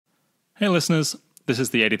Hey listeners, this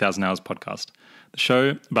is the 80,000 Hours podcast, the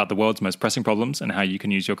show about the world's most pressing problems and how you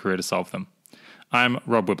can use your career to solve them. I'm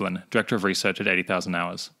Rob Wiblin, Director of Research at 80,000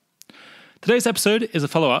 Hours. Today's episode is a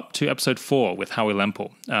follow-up to episode 4 with Howie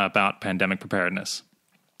Lempel about pandemic preparedness.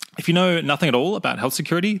 If you know nothing at all about health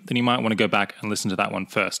security, then you might want to go back and listen to that one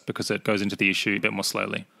first because it goes into the issue a bit more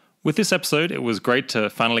slowly. With this episode, it was great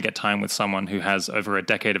to finally get time with someone who has over a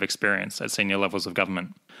decade of experience at senior levels of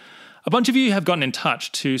government. A bunch of you have gotten in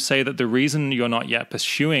touch to say that the reason you're not yet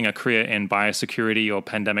pursuing a career in biosecurity or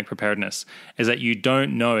pandemic preparedness is that you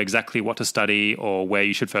don't know exactly what to study or where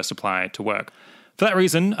you should first apply to work. For that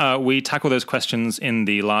reason, we tackle those questions in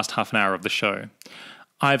the last half an hour of the show.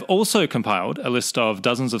 I've also compiled a list of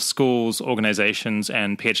dozens of schools, organizations,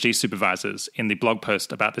 and PhD supervisors in the blog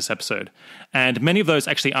post about this episode. And many of those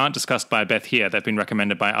actually aren't discussed by Beth here. They've been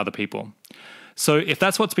recommended by other people. So if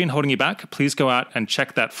that's what's been holding you back, please go out and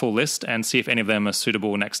check that full list and see if any of them are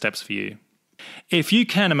suitable next steps for you. If you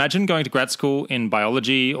can imagine going to grad school in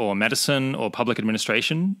biology or medicine or public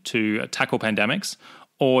administration to tackle pandemics,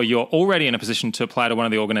 or you're already in a position to apply to one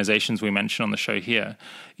of the organizations we mentioned on the show here,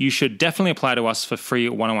 you should definitely apply to us for free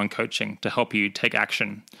one-on-one coaching to help you take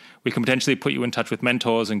action. We can potentially put you in touch with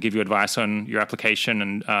mentors and give you advice on your application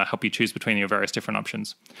and help you choose between your various different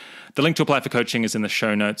options. The link to apply for coaching is in the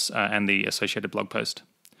show notes and the associated blog post.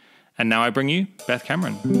 And now I bring you Beth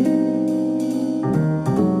Cameron.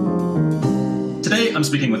 Today I'm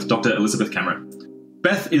speaking with Dr. Elizabeth Cameron.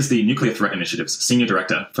 Beth is the Nuclear Threat Initiative's Senior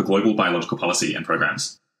Director for Global Biological Policy and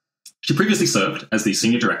Programs. She previously served as the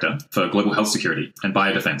Senior Director for Global Health Security and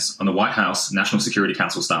Biodefense on the White House National Security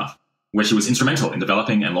Council staff, where she was instrumental in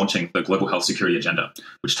developing and launching the Global Health Security Agenda,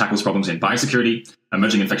 which tackles problems in biosecurity,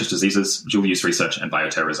 emerging infectious diseases, dual-use research, and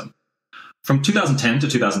bioterrorism. From 2010 to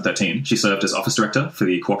 2013, she served as Office Director for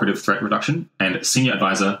the Cooperative Threat Reduction and Senior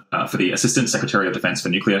Advisor for the Assistant Secretary of Defense for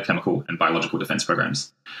Nuclear, Chemical, and Biological Defense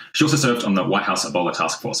Programs. She also served on the White House Ebola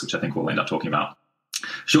Taskforce, which I think we'll end up talking about.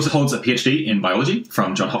 She also holds a PhD in biology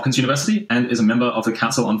from Johns Hopkins University and is a member of the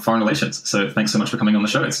Council on Foreign Relations. So thanks so much for coming on the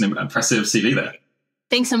show. It's an impressive CV there.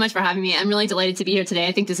 Thanks so much for having me. I'm really delighted to be here today.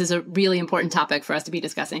 I think this is a really important topic for us to be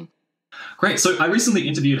discussing. Great. So I recently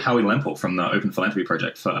interviewed Howie Lempel from the Open Philanthropy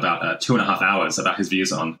Project for about 2.5 hours about his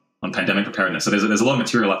views on pandemic preparedness. So there's a lot of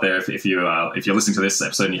material up there if you're listening to this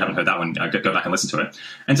episode and you haven't heard that one, go back and listen to it.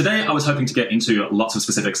 And today I was hoping to get into lots of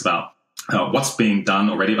specifics about what's being done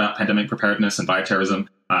already about pandemic preparedness and bioterrorism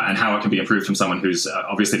and how it can be improved from someone who's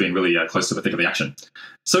obviously been really close to the thick of the action.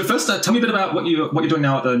 So first, tell me a bit about what you're doing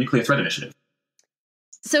now at the Nuclear Threat Initiative.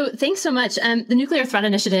 So thanks so much. The Nuclear Threat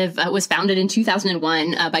Initiative was founded in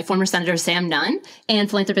 2001 by former Senator Sam Nunn and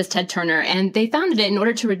philanthropist Ted Turner, and they founded it in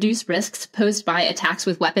order to reduce risks posed by attacks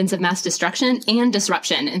with weapons of mass destruction and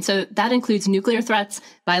disruption. And so that includes nuclear threats,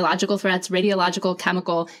 biological threats, radiological,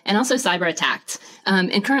 chemical, and also cyber attacks.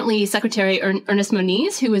 And currently, Secretary Ernest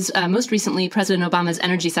Moniz, who was most recently President Obama's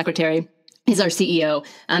energy secretary, is our CEO,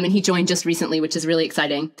 and he joined just recently, which is really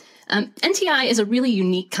exciting. NTI is a really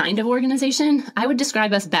unique kind of organization. I would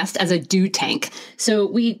describe us best as a do tank. So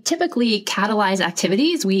we typically catalyze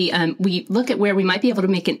activities. We look at where we might be able to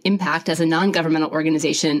make an impact as a non-governmental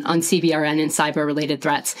organization on CBRN and cyber-related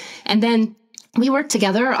threats. And then we work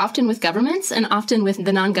together, often with governments and often with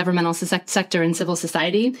the non-governmental sector and civil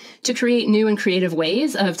society, to create new and creative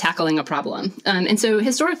ways of tackling a problem. And so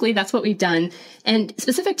historically, that's what we've done. And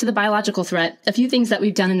specific to the biological threat, a few things that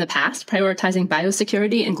we've done in the past, prioritizing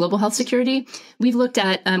biosecurity and global health security, we've looked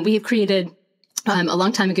at, we have created a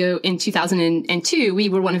long time ago in 2002, we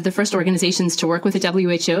were one of the first organizations to work with the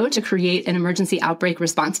WHO to create an emergency outbreak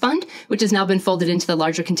response fund, which has now been folded into the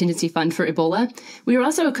larger contingency fund for Ebola. We were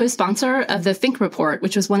also a co-sponsor of the Think report,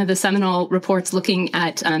 which was one of the seminal reports looking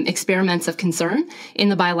at experiments of concern in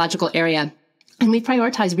the biological area. And we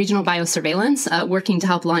prioritize regional biosurveillance, working to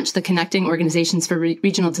help launch the Connecting Organizations for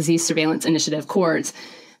Regional Disease Surveillance Initiative, CORDS.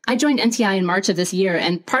 I joined NTI in March of this year,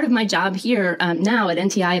 and part of my job here now at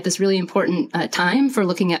NTI at this really important time for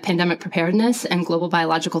looking at pandemic preparedness and global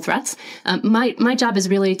biological threats, my job is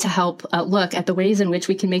really to help look at the ways in which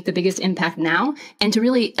we can make the biggest impact now and to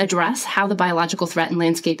really address how the biological threat and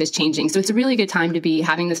landscape is changing. So it's a really good time to be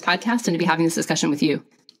having this podcast and to be having this discussion with you.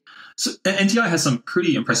 So NTI has some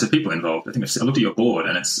pretty impressive people involved. I think I looked at your board,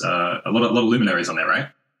 and it's a lot of luminaries on there, right?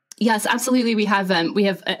 Yes, absolutely. We have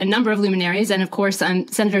a number of luminaries. And of course,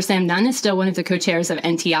 Senator Sam Nunn is still one of the co-chairs of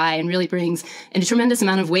NTI and really brings a tremendous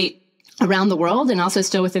amount of weight around the world and also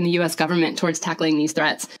still within the U.S. government towards tackling these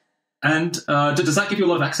threats. And does that give you a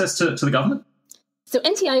lot of access to the government? So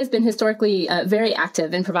NTI has been historically very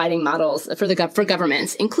active in providing models for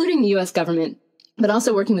governments, including the U.S. government, but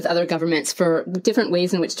also working with other governments for different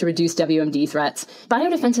ways in which to reduce WMD threats.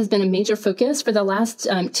 Biodefense has been a major focus for the last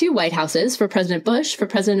two White Houses, for President Bush, for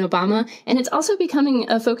President Obama, and it's also becoming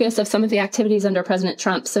a focus of some of the activities under President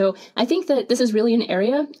Trump. So I think that this is really an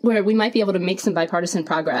area where we might be able to make some bipartisan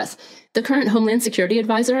progress. The current Homeland Security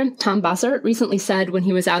Advisor, Tom Bossert, recently said when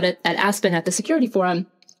he was out at Aspen at the Security Forum,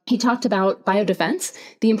 he talked about biodefense,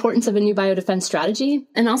 the importance of a new biodefense strategy,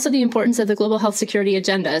 and also the importance of the global health security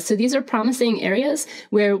agenda. So these are promising areas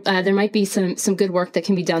where there might be some good work that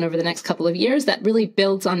can be done over the next couple of years that really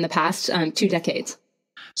builds on the past 2 decades.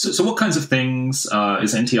 So what kinds of things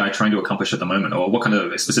is NTI trying to accomplish at the moment, or what kind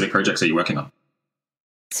of specific projects are you working on?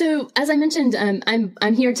 So, as I mentioned,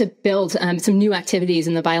 I'm here to build some new activities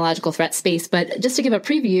in the biological threat space, but just to give a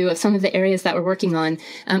preview of some of the areas that we're working on,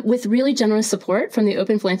 with really generous support from the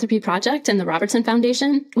Open Philanthropy Project and the Robertson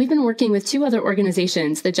Foundation, we've been working with 2 other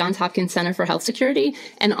organizations, the Johns Hopkins Center for Health Security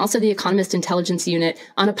and also the Economist Intelligence Unit,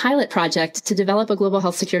 on a pilot project to develop a global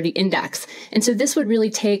health security index. And so this would really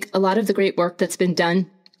take a lot of the great work that's been done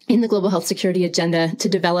in the global health security agenda to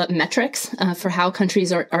develop metrics for how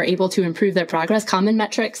countries are able to improve their progress, common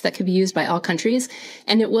metrics that could be used by all countries.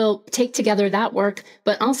 And it will take together that work,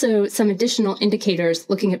 but also some additional indicators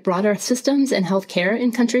looking at broader systems and healthcare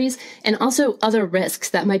in countries, and also other risks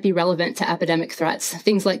that might be relevant to epidemic threats,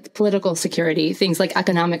 things like political security, things like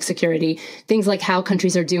economic security, things like how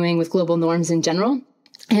countries are doing with global norms in general.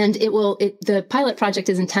 And the pilot project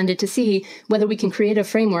is intended to see whether we can create a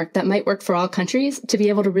framework that might work for all countries to be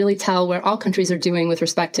able to really tell where all countries are doing with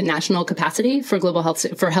respect to national capacity for global health,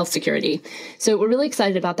 for health security. So we're really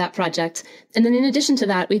excited about that project. And then in addition to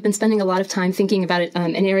that, we've been spending a lot of time thinking about it,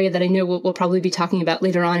 an area that I know we'll probably be talking about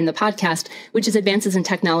later on in the podcast, which is advances in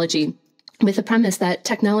technology, with the premise that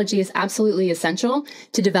technology is absolutely essential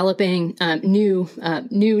to developing new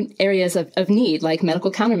areas of need, like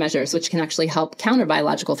medical countermeasures, which can actually help counter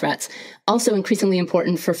biological threats. Also increasingly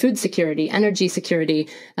important for food security, energy security.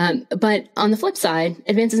 But on the flip side,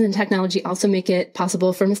 advances in technology also make it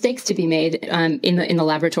possible for mistakes to be made in the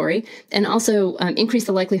laboratory, and also increase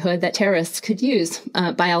the likelihood that terrorists could use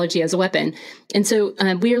biology as a weapon. And so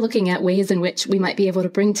we are looking at ways in which we might be able to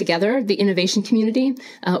bring together the innovation community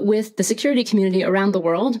with the security community around the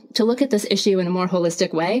world to look at this issue in a more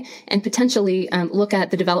holistic way and potentially look at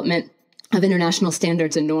the development of international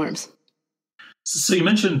standards and norms. So you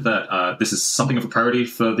mentioned that this is something of a priority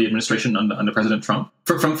for the administration under President Trump.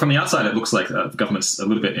 From the outside, it looks like the government's a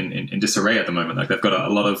little bit in disarray at the moment. Like they've got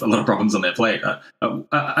a lot of problems on their plate.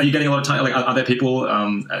 Are you getting a lot of time? Like, are there people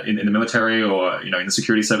in the military or in the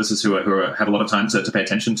security services who have a lot of time to pay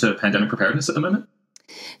attention to pandemic preparedness at the moment?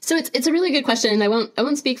 So it's a really good question, and I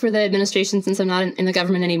won't speak for the administration since I'm not in the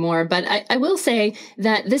government anymore. But I will say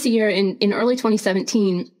that this year, in early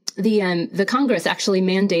 2017, the Congress actually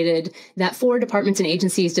mandated that 4 departments and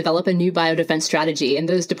agencies develop a new biodefense strategy. And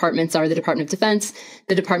those departments are the Department of Defense,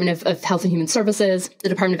 the Department of Health and Human Services, the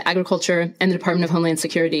Department of Agriculture, and the Department of Homeland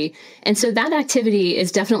Security. And so that activity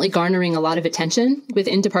is definitely garnering a lot of attention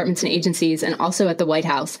within departments and agencies and also at the White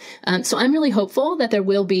House. So I'm really hopeful that there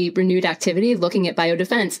will be renewed activity looking at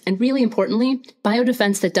biodefense. And really importantly,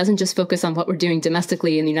 biodefense that doesn't just focus on what we're doing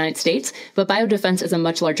domestically in the United States, but biodefense is a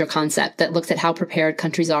much larger concept that looks at how prepared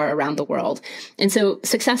countries are around the world. And so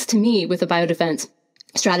success to me with a biodefense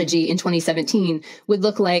strategy in 2017 would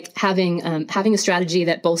look like having a strategy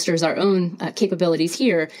that bolsters our own capabilities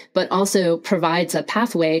here, but also provides a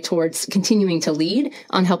pathway towards continuing to lead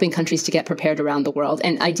on helping countries to get prepared around the world,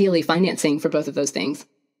 and ideally financing for both of those things.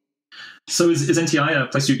 So is NTI a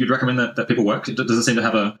place you'd recommend that people work? Does it seem to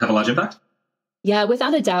have a large impact? Yeah,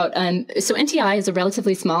 without a doubt. So NTI is a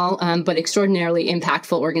relatively small but extraordinarily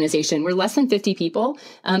impactful organization. We're less than 50 people,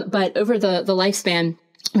 but over the lifespan,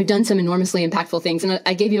 we've done some enormously impactful things. And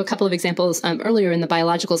I gave you a couple of examples earlier in the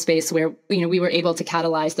biological space where we were able to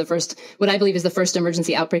catalyze what I believe is the first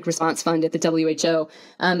emergency outbreak response fund at the WHO.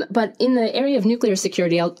 But in the area of nuclear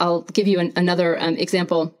security, I'll give you another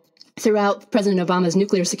example. Throughout President Obama's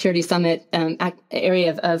nuclear security summit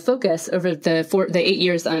area of focus over the 8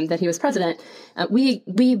 years that he was president, we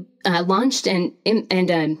launched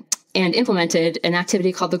and implemented an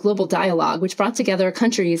activity called the Global Dialogue, which brought together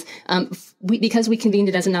countries. Because we convened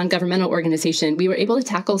it as a non-governmental organization, we were able to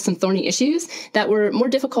tackle some thorny issues that were more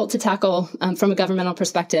difficult to tackle from a governmental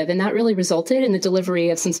perspective. And that really resulted in the delivery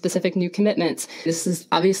of some specific new commitments. This is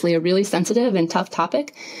obviously a really sensitive and tough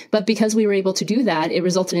topic, but because we were able to do that, it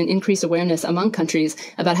resulted in increased awareness among countries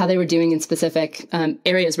about how they were doing in specific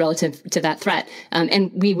areas relative to that threat.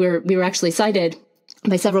 And we were actually cited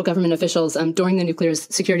by several government officials during the Nuclear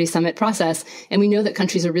Security Summit process. And we know that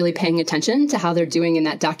countries are really paying attention to how they're doing in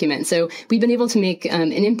that document. So we've been able to make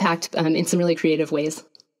an impact in some really creative ways.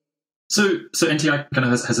 So NTI kind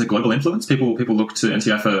of has a global influence. People look to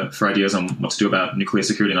NTI for ideas on what to do about nuclear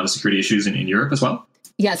security and other security issues in Europe as well.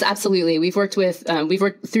 Yes, absolutely. We've worked through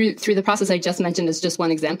the process I just mentioned as just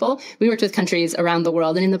one example. We worked with countries around the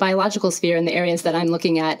world, and in the biological sphere, in the areas that I'm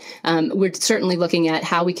looking at, we're certainly looking at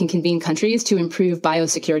how we can convene countries to improve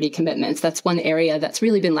biosecurity commitments. That's one area that's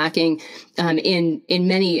really been lacking in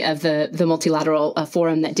many of the multilateral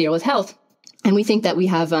forum that deal with health. And we think that we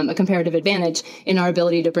have a comparative advantage in our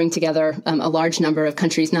ability to bring together a large number of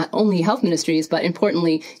countries, not only health ministries, but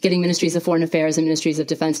importantly, getting ministries of foreign affairs and ministries of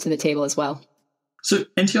defense to the table as well. So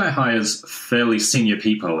NTI hires fairly senior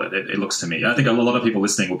people, it looks to me. I think a lot of people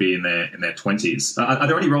listening will be in their 20s. Are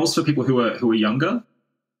there any roles for people who are younger?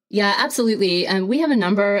 Yeah, absolutely. We have a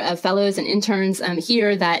number of fellows and interns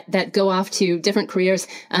here that go off to different careers.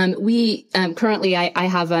 Currently, I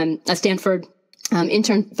have a Stanford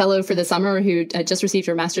intern fellow for the summer who just received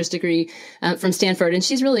her master's degree from Stanford. And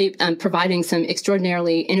she's really providing some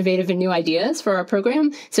extraordinarily innovative and new ideas for our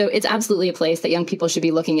program. So it's absolutely a place that young people should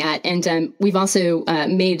be looking at. And we've also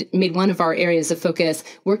made one of our areas of focus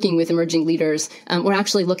working with emerging leaders. We're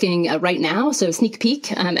actually looking right now. So sneak peek,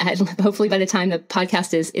 hopefully by the time the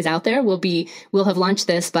podcast is out there, we'll have launched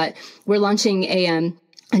this, but we're launching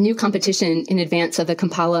a new competition in advance of the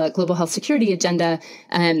Kampala Global Health Security Agenda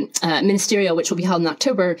ministerial, which will be held in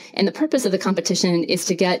October. And the purpose of the competition is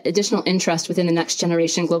to get additional interest within the Next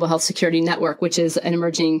Generation Global Health Security Network, which is an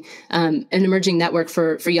emerging network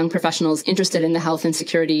for young professionals interested in the health and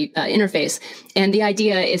security interface. And the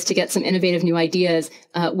idea is to get some innovative new ideas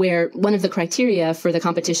where one of the criteria for the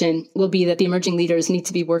competition will be that the emerging leaders need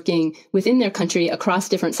to be working within their country across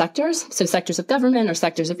different sectors, so sectors of government or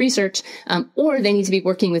sectors of research, or they need to be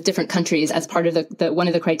working with different countries as part of the one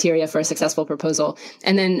of the criteria for a successful proposal.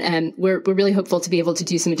 And then we're really hopeful to be able to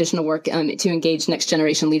do some additional work to engage next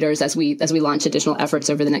generation leaders as we launch additional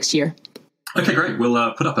efforts over the next year. Okay, great.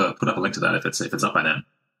 We'll put up a link to that if it's up by then.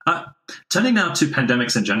 Turning now to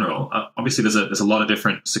pandemics in general, obviously there's a lot of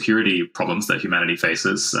different security problems that humanity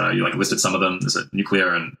faces. You listed some of them. There's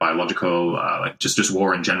nuclear and biological, just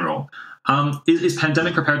war in general. Is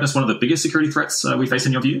pandemic preparedness one of the biggest security threats we face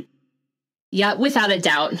in your view? Yeah, without a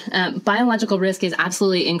doubt. Biological risk is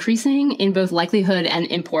absolutely increasing in both likelihood and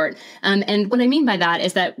import. And what I mean by that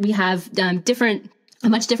is that we have a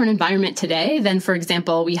much different environment today than, for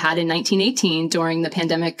example, we had in 1918 during the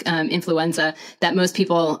pandemic influenza that most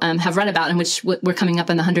people have read about, and which we're coming up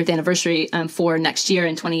on the 100th anniversary for next year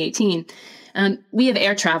in 2018. We have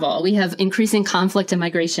air travel. We have increasing conflict and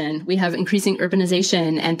migration. We have increasing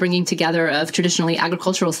urbanization and bringing together of traditionally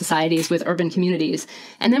agricultural societies with urban communities.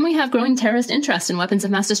 And then we have growing terrorist interest in weapons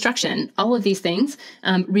of mass destruction. All of these things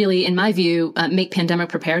really, in my view, make pandemic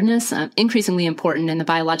preparedness increasingly important in the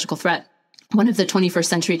biological threat. One of the 21st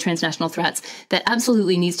century transnational threats that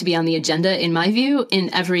absolutely needs to be on the agenda, in my view,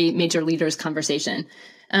 in every major leader's conversation.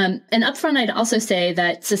 And upfront, I'd also say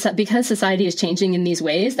that because society is changing in these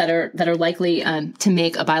ways that are likely to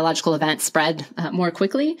make a biological event spread more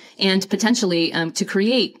quickly and potentially to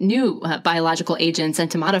create new biological agents and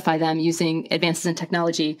to modify them using advances in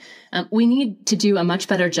technology, we need to do a much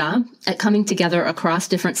better job at coming together across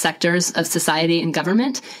different sectors of society and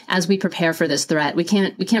government as we prepare for this threat. We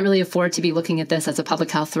can't really afford to be looking at this as a public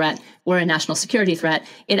health threat or a national security threat.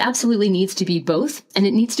 It absolutely needs to be both, and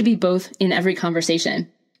it needs to be both in every conversation.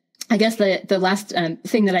 I guess the last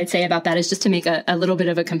thing that I'd say about that is just to make a little bit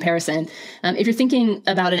of a comparison. If you're thinking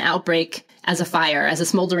about an outbreak as a fire, as a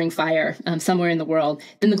smoldering fire somewhere in the world,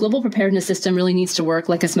 then the global preparedness system really needs to work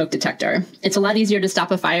like a smoke detector. It's a lot easier to stop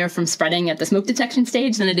a fire from spreading at the smoke detection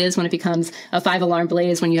stage than it is when it becomes a 5-alarm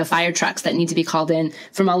blaze, when you have fire trucks that need to be called in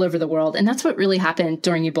from all over the world. And that's what really happened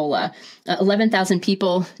during Ebola. 11,000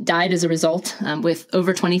 people died as a result, with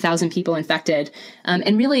over 20,000 people infected.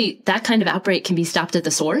 And really, that kind of outbreak can be stopped at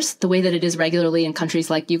the source, the way that it is regularly in countries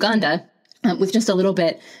like Uganda, with just a little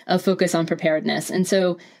bit of focus on preparedness. And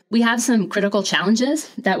so we have some critical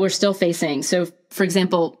challenges that we're still facing. So, for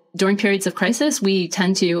example, during periods of crisis, we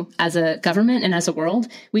tend to, as a government and as a world,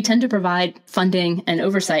 we tend to provide funding and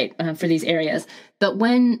oversight for these areas. But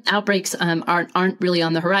when outbreaks aren't really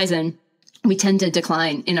on the horizon, we tend to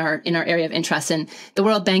decline in our area of interest. And the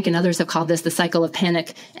World Bank and others have called this the cycle of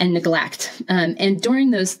panic and neglect. And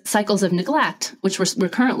during those cycles of neglect, which we're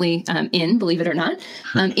currently in, believe it or not,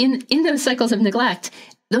 in those cycles of neglect,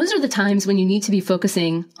 those are the times when you need to be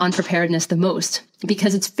focusing on preparedness the most,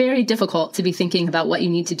 because it's very difficult to be thinking about what you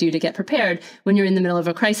need to do to get prepared when you're in the middle of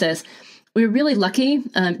a crisis. we were really lucky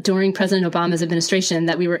during President Obama's administration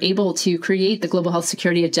that we were able to create the global health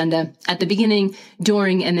security agenda at the beginning,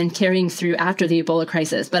 during, and then carrying through after the Ebola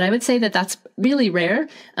crisis. But I would say that that's really rare,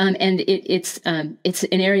 and it's an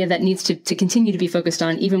area that needs to continue to be focused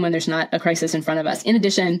on even when there's not a crisis in front of us. In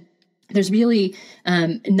addition, there's really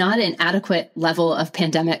not an adequate level of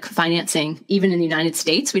pandemic financing, even in the United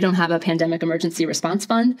States. We don't have a pandemic emergency response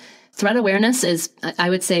fund. Threat awareness is, I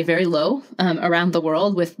would say, very low around the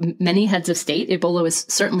world with many heads of state. Ebola was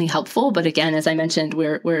certainly helpful, but again, as I mentioned,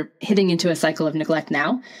 we're hitting into a cycle of neglect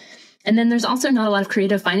now. And then there's also not a lot of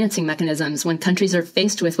creative financing mechanisms. When countries are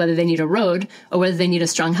faced with whether they need a road or whether they need a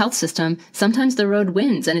strong health system, sometimes the road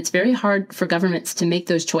wins. And it's very hard for governments to make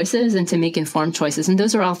those choices and to make informed choices. And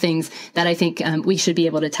those are all things that I think we should be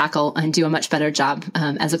able to tackle and do a much better job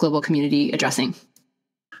as a global community addressing.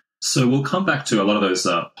 So we'll come back to a lot of those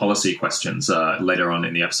policy questions later on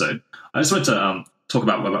in the episode. I just wanted to talk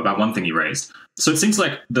about one thing you raised. So it seems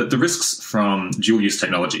like the risks from dual-use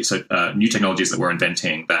technology, so new technologies that we're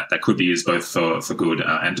inventing that could be used both for good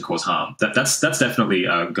and to cause harm, that's definitely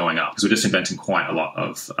going up because we're just inventing quite a lot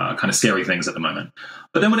of kind of scary things at the moment.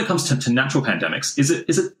 But then when it comes to natural pandemics, is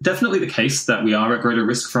it definitely the case that we are at greater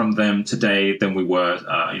risk from them today than we were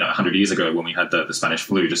 100 years ago when we had the Spanish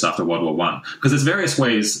flu just after World War I? Because there's various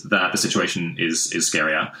ways that the situation is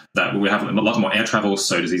scarier, that we have a lot more air travel,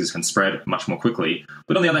 so diseases can spread much more quickly.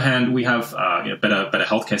 But on the other hand, we have better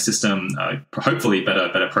healthcare system, hopefully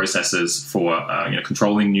better processes for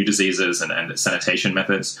controlling new diseases and sanitation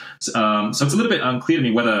methods. So it's a little bit unclear to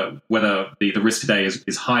me whether the risk today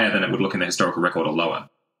is higher than it would look in the historical record or lower.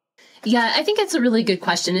 Yeah, I think it's a really good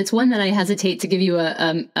question. It's one that I hesitate to give you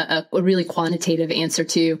a really quantitative answer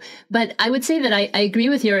to. But I would say that I agree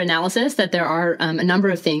with your analysis that there are a number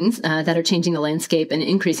of things that are changing the landscape and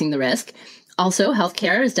increasing the risk. Also,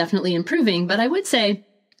 healthcare is definitely improving. But I would say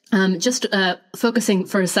just focusing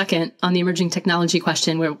for a second on the emerging technology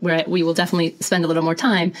question, where we will definitely spend a little more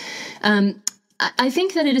time. I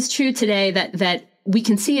think that it is true today that we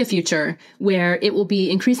can see a future where it will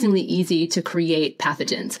be increasingly easy to create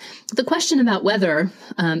pathogens. The question about whether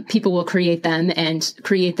people will create them and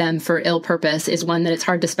create them for ill purpose is one that it's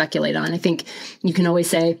hard to speculate on. I think you can always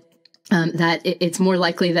say that it's more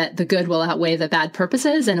likely that the good will outweigh the bad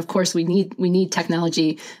purposes. And of course, we need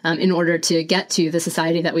technology in order to get to the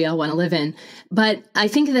society that we all want to live in. But I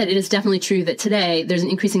think that it is definitely true that today there's an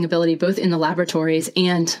increasing ability both in the laboratories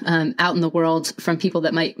and out in the world from people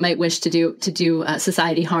that might wish to do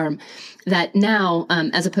society harm. That now,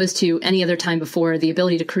 as opposed to any other time before, the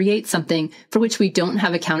ability to create something for which we don't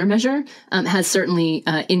have a countermeasure has certainly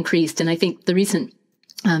increased. And I think the recent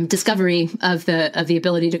discovery of the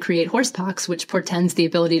ability to create horsepox, which portends the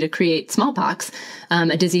ability to create smallpox,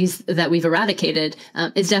 a disease that we've eradicated,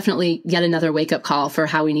 is definitely yet another wake-up call for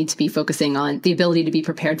how we need to be focusing on the ability to be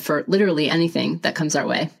prepared for literally anything that comes our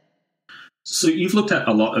way. So you've looked at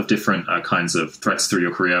a lot of different kinds of threats through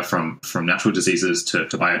your career, from natural diseases to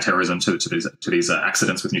bioterrorism to these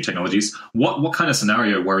accidents with new technologies. What kind of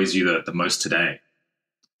scenario worries you the most today?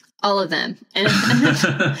 All of them. And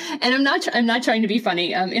I'm not trying to be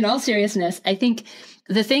funny. In all seriousness, I think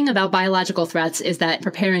the thing about biological threats is that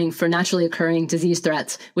preparing for naturally occurring disease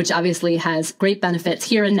threats, which obviously has great benefits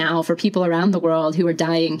here and now for people around the world who are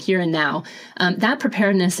dying here and now, that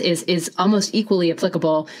preparedness is almost equally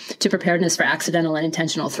applicable to preparedness for accidental and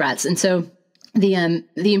intentional threats. And so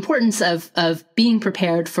the importance of being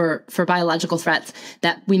prepared for biological threats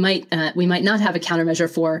that we might not have a countermeasure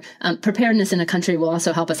for, preparedness in a country will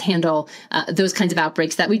also help us handle those kinds of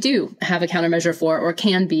outbreaks that we do have a countermeasure for, or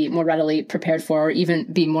can be more readily prepared for, or even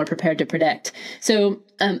be more prepared to predict. So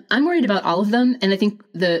I'm worried about all of them, and I think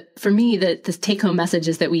for me the take-home message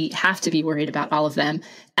is that we have to be worried about all of them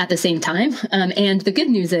at the same time. And the good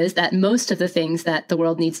news is that most of the things that the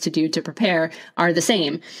world needs to do to prepare are the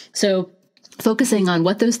same. So focusing on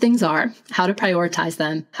what those things are, how to prioritize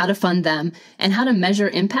them, how to fund them, and how to measure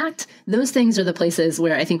impact, those things are the places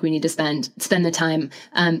where I think we need to spend the time.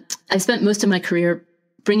 I've spent most of my career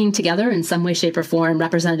bringing together in some way, shape, or form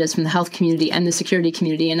representatives from the health community and the security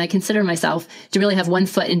community. And I consider myself to really have one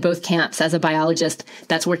foot in both camps as a biologist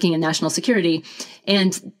that's working in national security.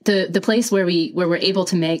 And the place where we're able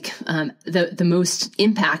to make the most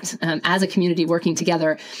impact as a community working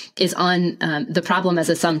together is on the problem as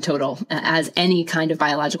a sum total, as any kind of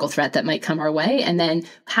biological threat that might come our way, and then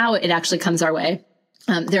how it actually comes our way.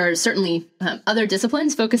 There are certainly other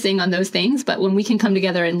disciplines focusing on those things, but when we can come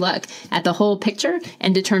together and look at the whole picture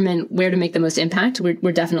and determine where to make the most impact,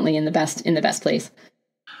 we're definitely in the best place.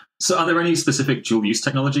 So are there any specific dual-use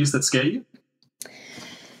technologies that scare you?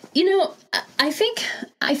 I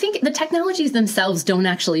think the technologies themselves don't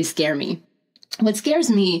actually scare me. What scares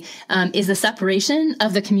me is the separation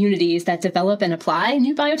of the communities that develop and apply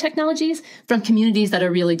new biotechnologies from communities that are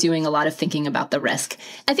really doing a lot of thinking about the risk.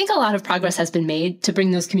 I think a lot of progress has been made to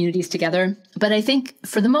bring those communities together, but I think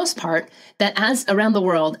for the most part that as around the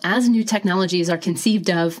world, as new technologies are conceived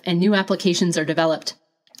of and new applications are developed,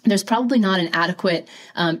 there's probably not an adequate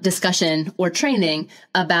discussion or training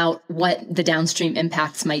about what the downstream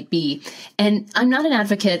impacts might be. And I'm not an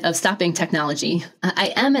advocate of stopping technology.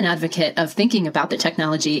 I am an advocate of thinking about the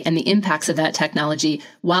technology and the impacts of that technology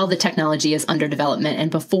while the technology is under development and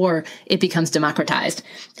before it becomes democratized.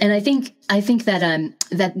 And I think that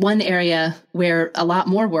that one area where a lot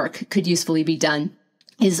more work could usefully be done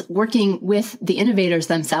is working with the innovators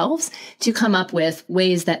themselves to come up with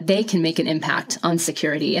ways that they can make an impact on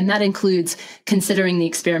security. And that includes considering the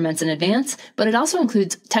experiments in advance, but it also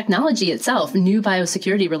includes technology itself, new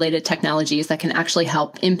biosecurity related technologies that can actually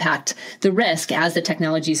help impact the risk as the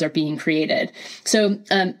technologies are being created. So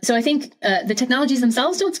I think the technologies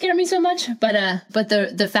themselves don't scare me so much, but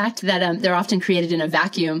the fact that they're often created in a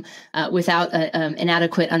vacuum without an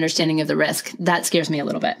adequate understanding of the risk, that scares me a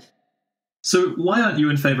little bit. So why aren't you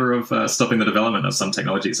in favor of stopping the development of some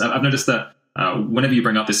technologies? I've noticed that whenever you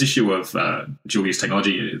bring up this issue of dual-use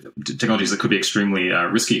technologies that could be extremely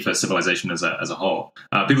risky for civilization as a whole,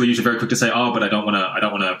 people are usually very quick to say, "Oh, but I don't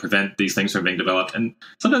want to prevent these things from being developed." And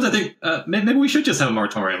sometimes I think maybe we should just have a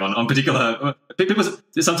moratorium on particular people.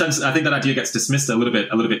 Sometimes I think that idea gets dismissed a little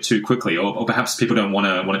bit too quickly, or perhaps people don't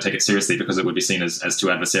want to take it seriously because it would be seen as too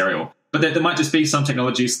adversarial. But there might just be some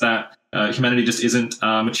technologies that humanity just isn't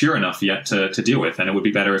mature enough yet to deal with, and it would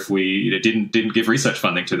be better if we didn't give research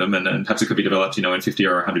funding to them, and perhaps it could be developed, in 50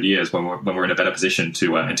 or 100 years when we're in a better position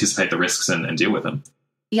to anticipate the risks and deal with them.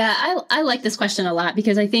 Yeah, I like this question a lot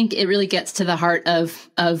because I think it really gets to the heart of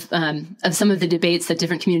some of the debates that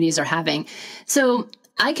different communities are having. So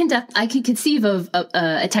I can conceive of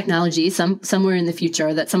a technology somewhere in the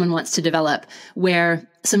future that someone wants to develop where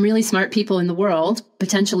some really smart people in the world,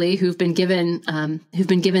 potentially who've been given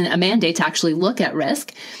a mandate to actually look at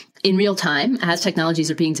risk in real time as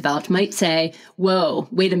technologies are being developed, might say, "Whoa,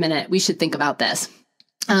 wait a minute, we should think about this."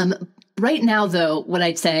 Right now, though, what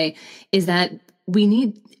I'd say is that we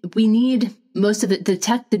need most of it.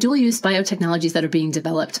 The dual-use biotechnologies that are being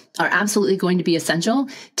developed are absolutely going to be essential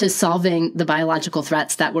to solving the biological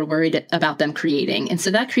threats that we're worried about them creating. And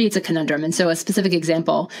so that creates a conundrum. And so a specific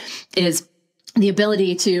example is the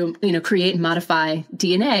ability to, create and modify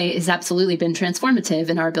DNA has absolutely been transformative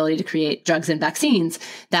in our ability to create drugs and vaccines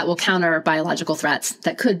that will counter biological threats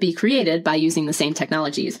that could be created by using the same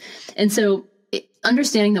technologies. And so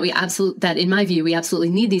understanding that in my view, we absolutely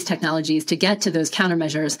need these technologies to get to those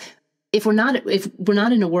countermeasures. If we're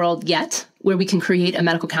not in a world yet where we can create a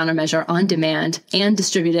medical countermeasure on demand and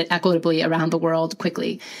distribute it equitably around the world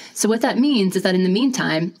quickly. So what that means is that in the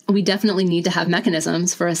meantime, we definitely need to have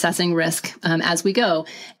mechanisms for assessing risk as we go.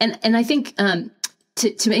 And I think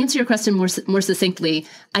to answer your question more succinctly,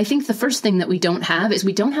 I think the first thing that we don't have is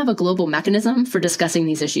we don't have a global mechanism for discussing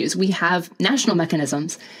these issues. We have national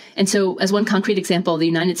mechanisms. And so as one concrete example, the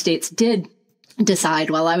United States did decide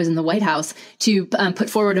while I was in the White House to put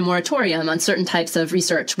forward a moratorium on certain types of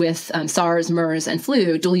research with SARS, MERS, and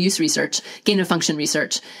flu, dual-use research, gain-of-function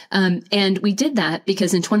research. And we did that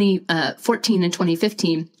because in 2014 and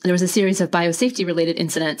 2015, there was a series of biosafety-related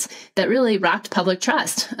incidents that really rocked public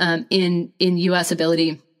trust in U.S.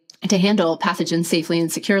 ability to handle pathogens safely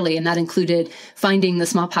and securely. And that included finding the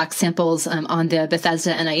smallpox samples on the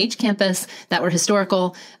Bethesda NIH campus that were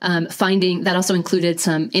historical, that also included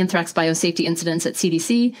some anthrax biosafety incidents at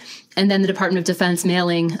CDC, and then the Department of Defense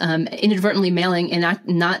inadvertently mailing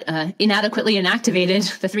inadequately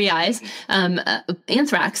inactivated, the 3 I's,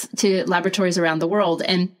 anthrax to laboratories around the world.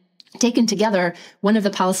 And taken together, one of the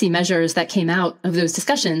policy measures that came out of those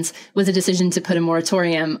discussions was a decision to put a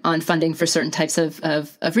moratorium on funding for certain types of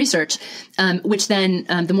research, which then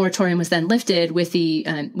the moratorium was then lifted with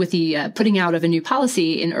the putting out of a new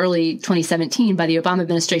policy in early 2017 by the Obama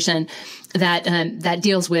administration that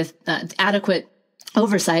deals with adequate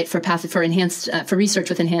oversight for research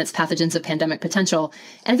with enhanced pathogens of pandemic potential.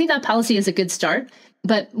 And I think that policy is a good start.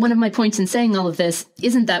 But one of my points in saying all of this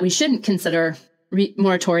isn't that we shouldn't consider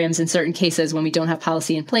moratoriums in certain cases when we don't have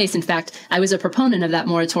policy in place. In fact, I was a proponent of that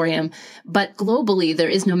moratorium, but globally, there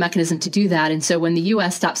is no mechanism to do that. And so when the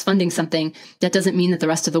U.S. stops funding something, that doesn't mean that the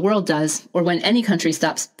rest of the world does, or when any country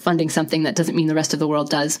stops funding something, that doesn't mean the rest of the world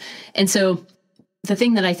does. And so the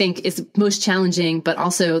thing that I think is most challenging, but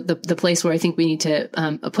also the place where I think we need to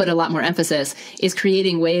put a lot more emphasis, is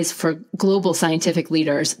creating ways for global scientific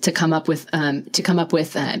leaders to come up with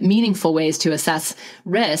meaningful ways to assess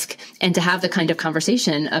risk and to have the kind of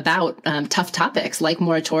conversation about tough topics like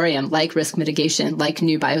moratorium, like risk mitigation, like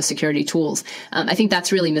new biosecurity tools. I think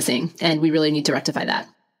that's really missing, and we really need to rectify that.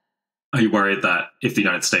 Are you worried that if the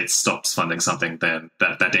United States stops funding something, then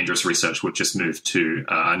that dangerous research would just move to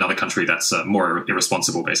another country that's more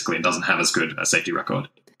irresponsible, basically, and doesn't have as good a safety record?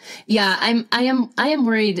 Yeah, I am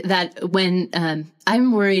worried that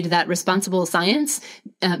I'm worried that responsible science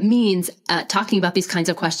means talking about these kinds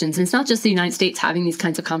of questions. And it's not just the United States having these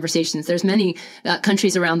kinds of conversations. There's many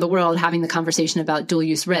countries around the world having the conversation about dual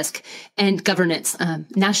use risk and governance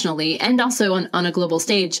nationally and also on a global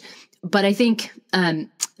stage. But I think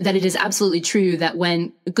that it is absolutely true that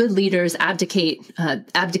when good leaders abdicate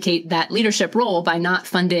that leadership role by not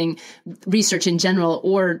funding research in general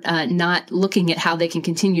or not looking at how they can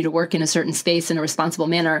continue to work in a certain space in a responsible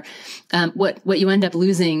manner, what you end up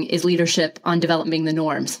losing is leadership on developing the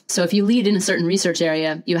norms. So if you lead in a certain research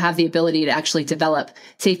area, you have the ability to actually develop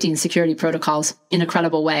safety and security protocols in a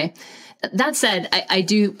credible way. That said, I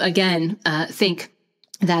do again think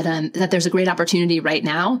that there's a great opportunity right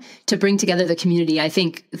now to bring together the community. I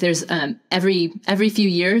think there's every few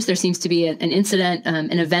years there seems to be an incident,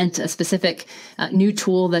 an event, a specific new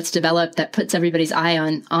tool that's developed that puts everybody's eye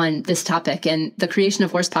on this topic. And the creation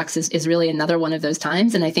of horsepox is really another one of those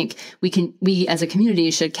times. And I think we as a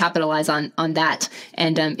community should capitalize on that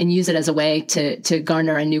and use it as a way to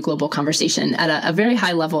garner a new global conversation at a very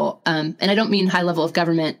high level. And I don't mean high level of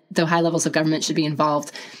government, though high levels of government should be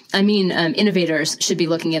involved. I mean, innovators should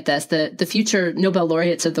be looking at this. The future Nobel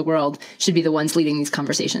laureates of the world should be the ones leading these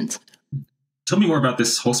conversations. Tell me more about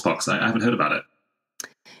this horsepox. I haven't heard about it.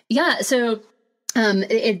 Yeah, so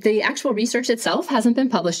the actual research itself hasn't been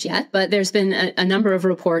published yet, but there's been a number of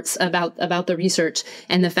reports about the research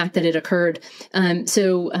and the fact that it occurred. David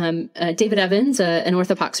Evans, an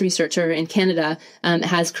orthopox researcher in Canada,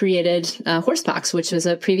 has created horsepox, which was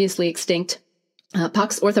a previously extinct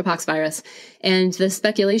orthopox virus. And the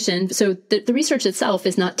speculation, so the research itself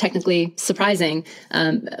is not technically surprising.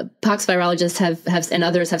 Pox virologists have and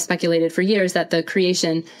others have speculated for years that the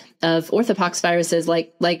creation of orthopox viruses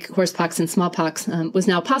like horsepox and smallpox was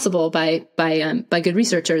now possible by good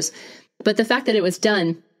researchers. But the fact that it was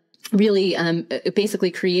done really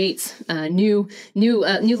basically creates new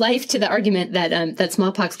life to the argument that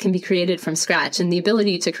smallpox can be created from scratch. And the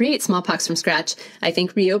ability to create smallpox from scratch, I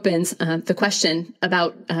think, reopens the question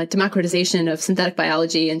about democratization of synthetic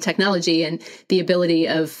biology and technology and the ability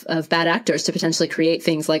of bad actors to potentially create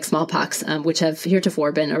things like smallpox, which have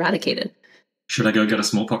heretofore been eradicated. Should I go get a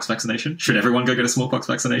smallpox vaccination? Should everyone go get a smallpox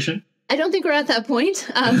vaccination? I don't think we're at that point.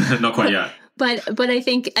 Not quite yet. But I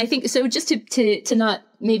think so. Just to not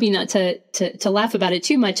to laugh about it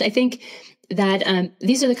too much, I think that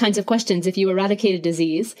these are the kinds of questions. If you eradicate a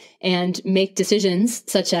disease and make decisions,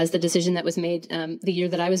 such as the decision that was made the year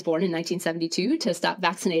that I was born in 1972 to stop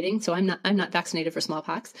vaccinating, so I'm not vaccinated for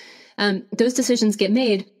smallpox. Those decisions get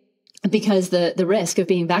made because the risk of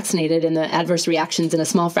being vaccinated and the adverse reactions in a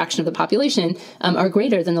small fraction of the population are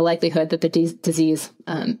greater than the likelihood that the disease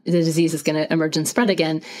is going to emerge and spread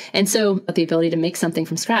again. And so the ability to make something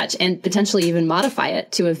from scratch and potentially even modify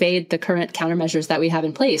it to evade the current countermeasures that we have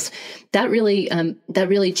in place, that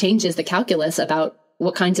really changes the calculus about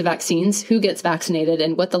what kinds of vaccines, who gets vaccinated,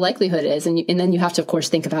 and what the likelihood is. And then you have to, of course,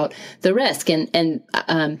 think about the risk. And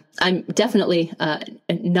I'm definitely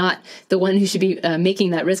not the one who should be making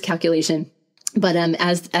that risk calculation. But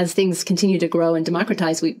as things continue to grow and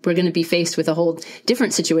democratize, we're going to be faced with a whole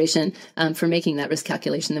different situation for making that risk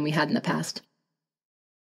calculation than we had in the past.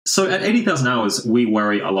 So at 80,000 hours, we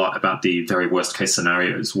worry a lot about the very worst case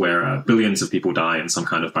scenarios where billions of people die in some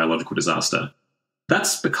kind of biological disaster.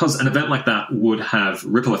 That's because an event like that would have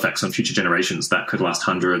ripple effects on future generations that could last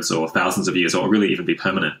hundreds or thousands of years or really even be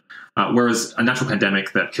permanent. Whereas a natural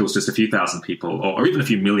pandemic that kills just a few thousand people or even a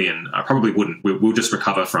few million probably wouldn't. We'll just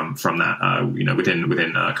recover from that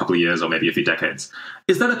within a couple of years or maybe a few decades.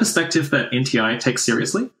 Is that a perspective that NTI takes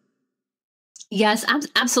seriously? Yes,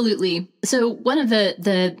 absolutely. So one of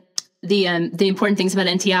the important things about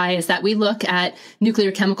NTI is that we look at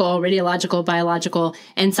nuclear, chemical, radiological, biological,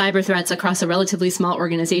 and cyber threats across a relatively small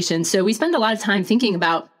organization. So we spend a lot of time thinking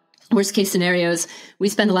about worst case scenarios. We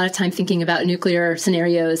spend a lot of time thinking about nuclear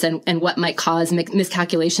scenarios and what might cause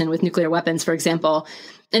miscalculation with nuclear weapons, for example.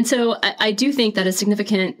 And so I do think that a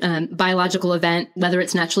significant biological event, whether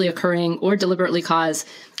it's naturally occurring or deliberately caused,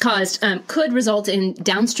 could result in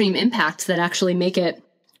downstream impacts that actually make it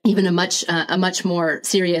even a much more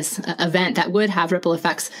serious event that would have ripple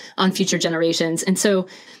effects on future generations. And so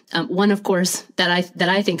one, of course, that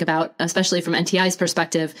I think about, especially from NTI's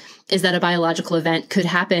perspective, is that a biological event could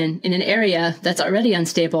happen in an area that's already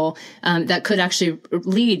unstable, that could actually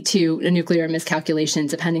lead to a nuclear miscalculation,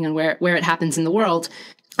 depending on where it happens in the world.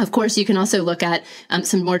 Of course, you can also look at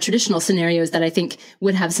some more traditional scenarios that I think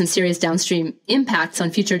would have some serious downstream impacts on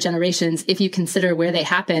future generations if you consider where they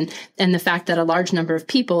happen and the fact that a large number of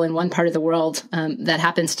people in one part of the world that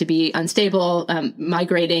happens to be unstable,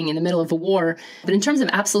 migrating in the middle of a war. But in terms of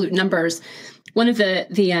absolute numbers, one of the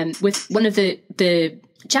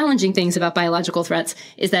challenging things about biological threats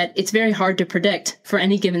is that it's very hard to predict for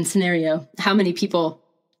any given scenario how many people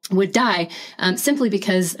would die, simply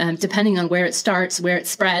because depending on where it starts, where it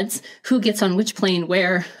spreads, who gets on which plane,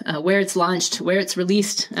 where it's launched, where it's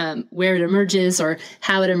released, where it emerges, or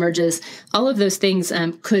how it emerges, all of those things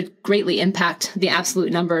could greatly impact the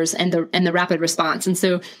absolute numbers and the rapid response. And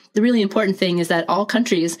so the really important thing is that all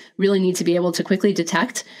countries really need to be able to quickly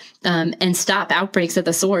detect and stop outbreaks at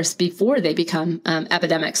the source before they become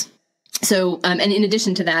epidemics. So, and in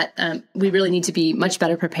addition to that, we really need to be much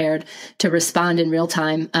better prepared to respond in real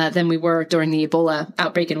time than we were during the Ebola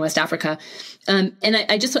outbreak in West Africa. And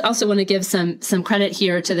I just also want to give some credit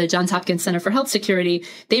here to the Johns Hopkins Center for Health Security.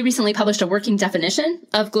 They recently published a working definition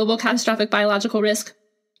of global catastrophic biological risk,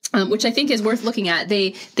 which I think is worth looking at.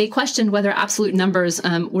 They questioned whether absolute numbers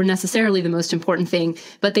were necessarily the most important thing,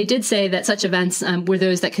 but they did say that such events were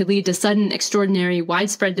those that could lead to sudden, extraordinary,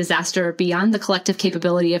 widespread disaster beyond the collective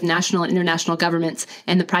capability of national and international governments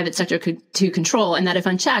and the private sector to control, and that if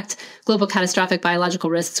unchecked, global catastrophic biological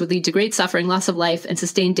risks would lead to great suffering, loss of life, and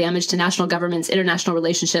sustained damage to national governments, international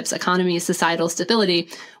relationships, economies, societal stability,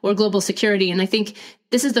 or global security. And I think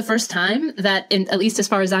this is the first time that, at least as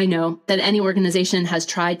far as I know, that any organization has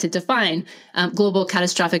tried to define global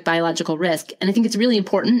catastrophic biological risk. And I think it's really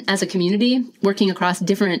important as a community working across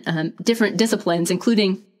different disciplines,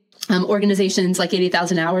 including organizations like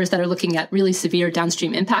 80,000 Hours that are looking at really severe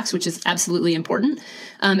downstream impacts, which is absolutely important,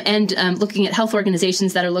 and looking at health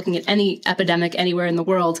organizations that are looking at any epidemic anywhere in the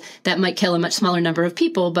world that might kill a much smaller number of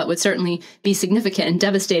people, but would certainly be significant and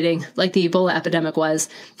devastating, like the Ebola epidemic was.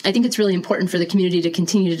 I think it's really important for the community to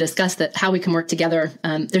continue to discuss how we can work together.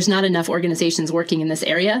 There's not enough organizations working in this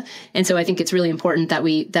area, and so I think it's really important that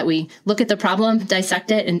we look at the problem,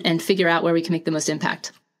 dissect it, and figure out where we can make the most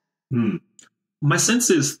impact. My sense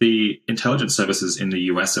is the intelligence services in the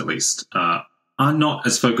US, at least, are not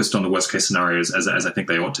as focused on the worst case scenarios as I think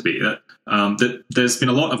they ought to be. That there's been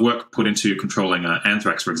a lot of work put into controlling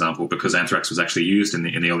anthrax, for example, because anthrax was actually used in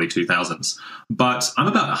the early 2000s. But I'm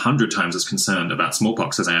about 100 times as concerned about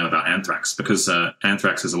smallpox as I am about anthrax, because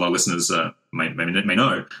anthrax, as a lot of listeners may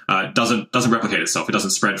know, doesn't replicate itself. It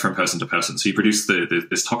doesn't spread from person to person. So you produce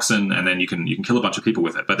this toxin, and then you can kill a bunch of people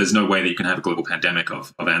with it. But there's no way that you can have a global pandemic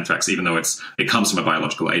of anthrax, even though it comes from a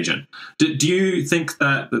biological agent. Do you think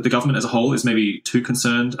that the government as a whole is maybe too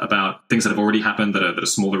concerned about things that have already happened that are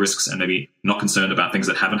smaller risks, and maybe not concerned about things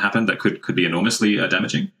that haven't happened that could be enormously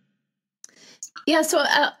damaging? Yeah, so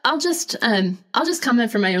I'll just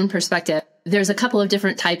comment from my own perspective. There's a couple of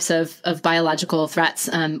different types of biological threats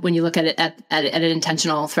when you look at it at an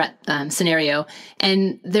intentional threat scenario.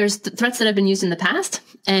 And there's threats that have been used in the past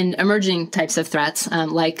and emerging types of threats,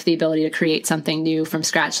 like the ability to create something new from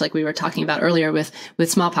scratch, like we were talking about earlier with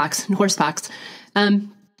smallpox and horsepox.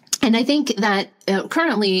 And I think that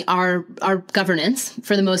currently our governance,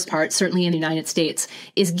 for the most part, certainly in the United States,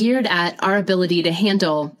 is geared at our ability to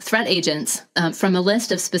handle threat agents from a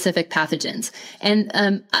list of specific pathogens. And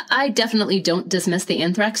I definitely don't dismiss the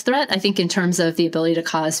anthrax threat. I think in terms of the ability to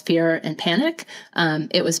cause fear and panic,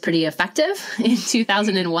 it was pretty effective in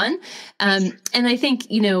 2001. And I think,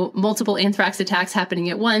 multiple anthrax attacks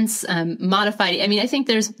happening at once, modified. I mean, I think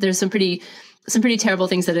there's some pretty terrible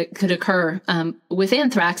things that could occur with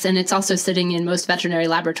anthrax, and it's also sitting in most veterinary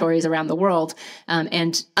laboratories around the world.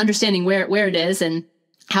 And understanding where it is and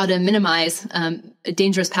how to minimize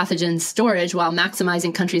dangerous pathogen storage while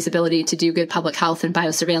maximizing countries' ability to do good public health and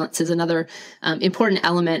biosurveillance is another important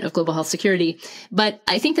element of global health security. But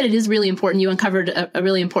I think that it is really important. You uncovered a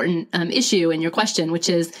really important issue in your question, which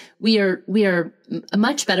is we are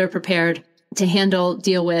much better prepared to handle,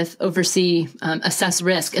 deal with, oversee, assess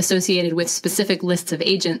risk associated with specific lists of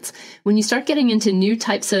agents. When you start getting into new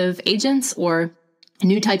types of agents or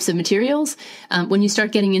new types of materials, when you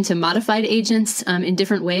start getting into modified agents in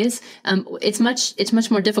different ways, it's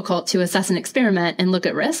much more difficult to assess an experiment and look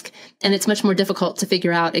at risk, and it's much more difficult to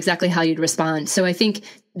figure out exactly how you'd respond. So I think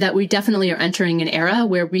that we definitely are entering an era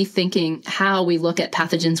where rethinking how we look at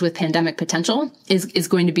pathogens with pandemic potential is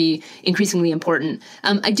going to be increasingly important.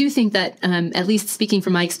 I do think that, at least speaking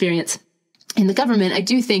from my experience in the government, I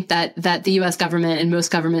do think that the U.S. government and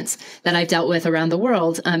most governments that I've dealt with around the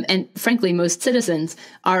world, and frankly, most citizens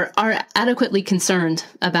are adequately concerned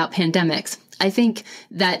about pandemics. I think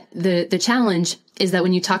that the challenge is that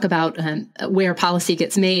when you talk about where policy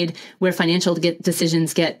gets made, where financial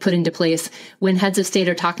decisions get put into place, when heads of state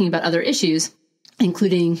are talking about other issues,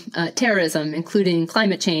 including terrorism, including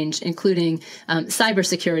climate change, including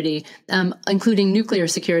cybersecurity, including nuclear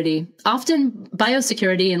security. Often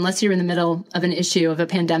biosecurity, unless you're in the middle of an issue of a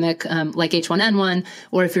pandemic like H1N1,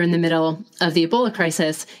 or if you're in the middle of the Ebola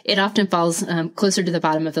crisis, it often falls closer to the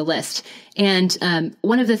bottom of the list. And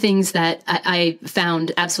one of the things that I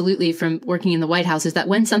found absolutely from working in the White House is that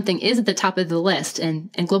when something is at the top of the list,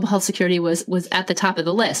 and global health security was at the top of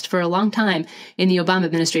the list for a long time in the Obama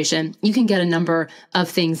administration, you can get a number of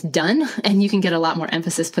things done and you can get a lot more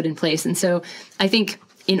emphasis put in place. And so I think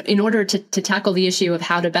in order to tackle the issue of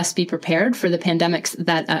how to best be prepared for the pandemics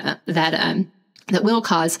that will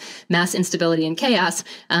cause mass instability and chaos,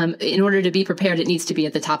 in order to be prepared, it needs to be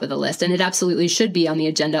at the top of the list. And it absolutely should be on the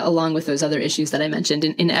agenda along with those other issues that I mentioned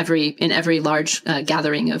in every large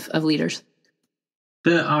gathering of leaders.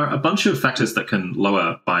 There are a bunch of factors that can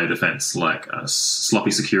lower biodefense, like sloppy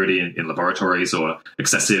security in laboratories or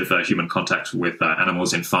excessive human contact with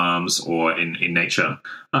animals in farms or in nature.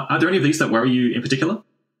 Are there any of these that worry you in particular?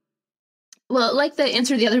 Well, like the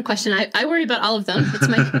answer to the other question, I worry about all of them.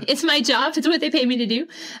 It's my job. It's what they pay me to do.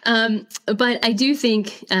 But I do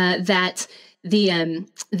think that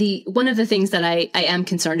the one of the things that I am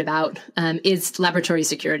concerned about is laboratory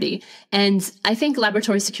security. And I think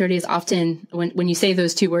laboratory security is often, when you say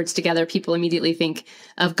those two words together, people immediately think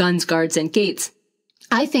of guns, guards, and gates.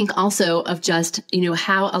 I think also of just,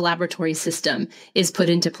 how a laboratory system is put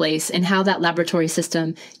into place and how that laboratory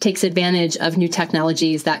system takes advantage of new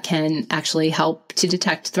technologies that can actually help to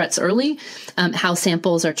detect threats early, how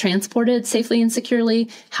samples are transported safely and securely,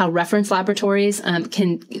 how reference laboratories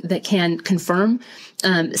can confirm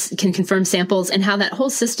samples, and how that whole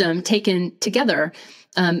system taken together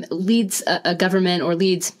leads a government or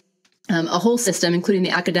leads a whole system, including the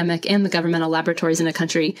academic and the governmental laboratories in a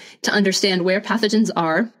country, to understand where pathogens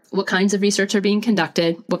are, what kinds of research are being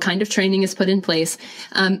conducted, what kind of training is put in place.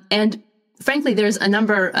 And frankly, there's a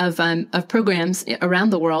number of programs around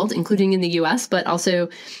the world, including in the U.S., but also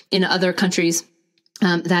in other countries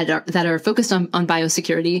that are focused on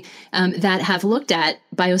biosecurity, that have looked at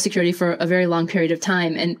biosecurity for a very long period of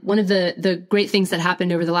time. And one of the great things that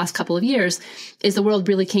happened over the last couple of years is the world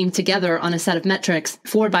really came together on a set of metrics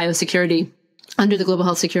for biosecurity under the Global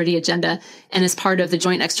Health Security Agenda and as part of the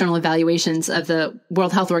joint external evaluations of the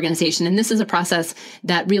World Health Organization. And this is a process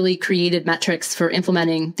that really created metrics for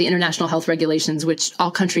implementing the international health regulations, which all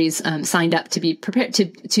countries signed up to be prepared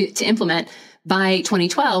to implement by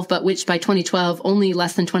 2012, but which by 2012, only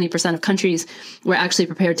less than 20% of countries were actually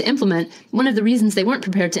prepared to implement. One of the reasons they weren't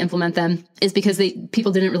prepared to implement them is because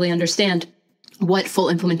people didn't really understand what full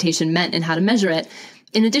implementation meant and how to measure it.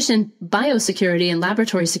 In addition, biosecurity and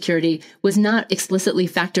laboratory security was not explicitly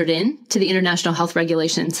factored in to the international health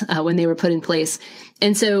regulations when they were put in place.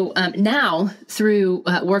 And so now, through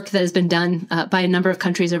work that has been done by a number of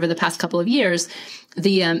countries over the past couple of years,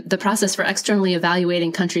 the process for externally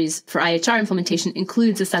evaluating countries for IHR implementation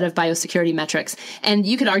includes a set of biosecurity metrics. And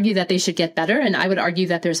you could argue that they should get better, and I would argue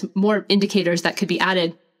that there's more indicators that could be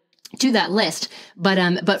added to that list. But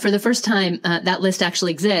for the first time, that list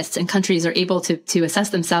actually exists, and countries are able to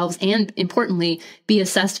assess themselves and, importantly, be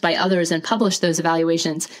assessed by others and publish those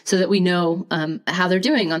evaluations so that we know how they're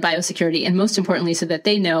doing on biosecurity, and most importantly, so that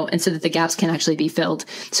they know and so that the gaps can actually be filled.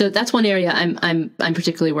 So that's one area I'm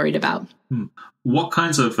particularly worried about. What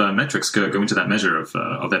kinds of metrics go into that measure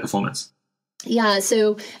of their performance? Yeah.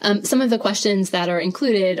 So some of the questions that are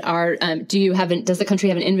included are, does the country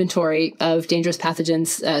have an inventory of dangerous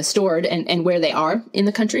pathogens stored and where they are in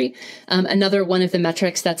the country? Another one of the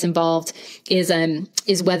metrics that's involved is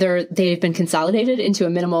whether they've been consolidated into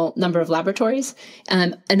a minimal number of laboratories.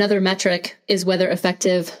 Another metric is whether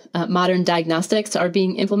effective modern diagnostics are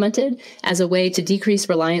being implemented as a way to decrease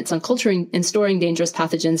reliance on culturing and storing dangerous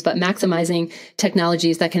pathogens, but maximizing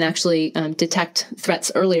technologies that can actually detect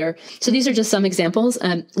threats earlier. So these are just some examples.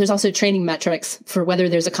 There's also training metrics for whether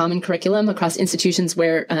there's a common curriculum across institutions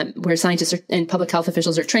where scientists and public health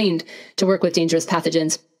officials are trained to work with dangerous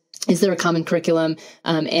pathogens. Is there a common curriculum?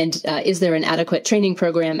 And is there an adequate training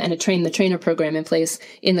program and a train the trainer program in place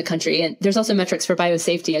in the country? And there's also metrics for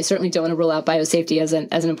biosafety. I certainly don't want to rule out biosafety as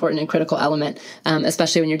an important and critical element,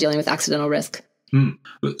 especially when you're dealing with accidental risk. Mm.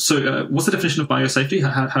 So what's the definition of biosafety?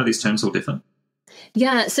 How do these terms all differ?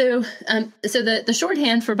 Yeah, so the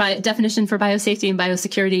shorthand for definition for biosafety and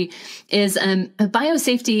biosecurity is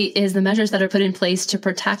biosafety is the measures that are put in place to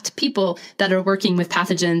protect people that are working with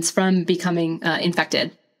pathogens from becoming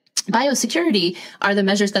infected. Biosecurity are the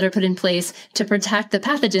measures that are put in place to protect the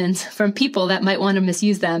pathogens from people that might want to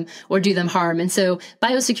misuse them or do them harm. And so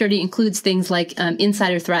biosecurity includes things like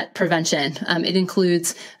insider threat prevention. It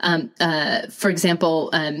includes, for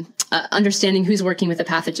example, understanding who's working with the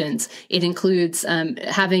pathogens. It includes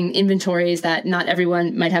having inventories that not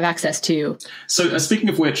everyone might have access to. So speaking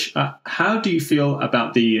of which, how do you feel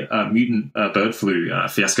about the mutant bird flu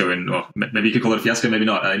fiasco maybe you could call it a fiasco, maybe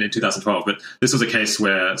not, in 2012, but this was a case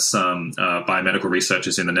where some biomedical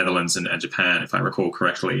researchers in the Netherlands and Japan, if I recall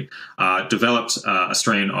correctly, developed a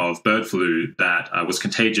strain of bird flu that was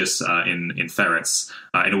contagious in ferrets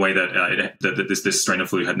in a way that this strain of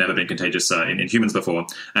flu had never been contagious in humans before.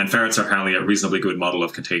 And ferrets are apparently a reasonably good model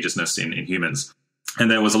of contagiousness in humans. And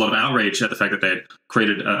there was a lot of outrage at the fact that they had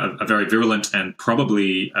created a very virulent and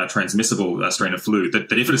probably transmissible strain of flu that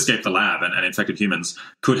if it escaped the lab and infected humans,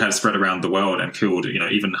 could have spread around the world and killed,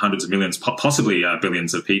 even hundreds of millions, possibly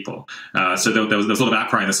billions of people. So there was a lot of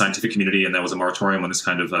outcry in the scientific community, and there was a moratorium on this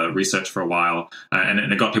kind of research for a while, and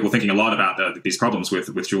it got people thinking a lot about these problems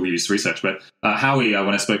with dual-use research. But Howie,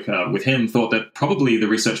 when I spoke with him, thought that probably the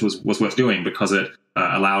research was worth doing because it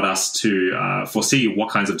allowed us to foresee what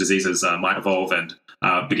kinds of diseases might evolve and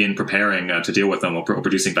begin preparing to deal with them or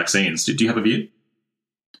producing vaccines. Do you have a view?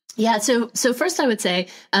 Yeah, so first I would say,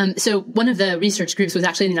 so one of the research groups was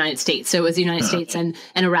actually in the United States. So it was the United States and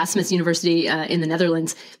Erasmus University in the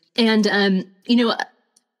Netherlands. And,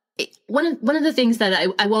 one of the things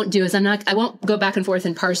that I won't do is I won't go back and forth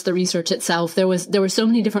and parse the research itself. There were so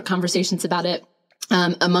many different conversations about it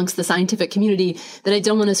amongst the scientific community that I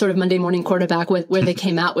don't want to sort of Monday morning quarterback with where they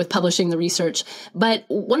came out with publishing the research. But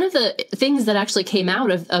one of the things that actually came out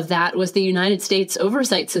of that was the United States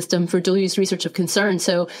oversight system for dual-use research of concern.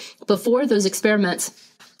 So before those experiments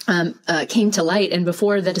came to light, and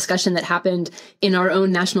before the discussion that happened in our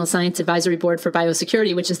own National Science Advisory Board for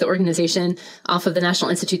Biosecurity, which is the organization off of the National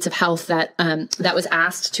Institutes of Health that was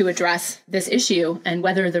asked to address this issue and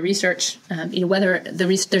whether the research,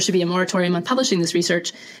 there should be a moratorium on publishing this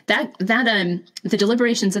research, the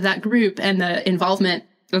deliberations of that group and the involvement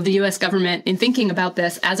of the U.S. government in thinking about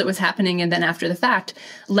this as it was happening and then after the fact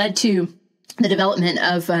led to the development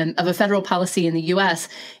of a federal policy in the U.S.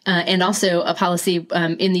 And also a policy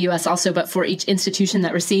in the U.S. also, but for each institution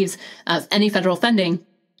that receives any federal funding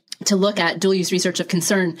to look at dual-use research of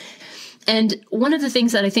concern. And one of the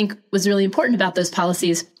things that I think was really important about those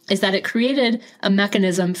policies is that it created a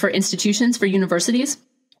mechanism for institutions, for universities,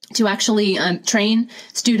 to actually train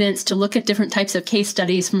students to look at different types of case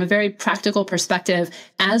studies from a very practical perspective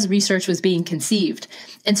as research was being conceived.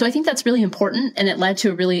 And so I think that's really important, and it led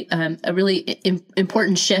to a really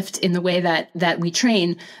important shift in the way that we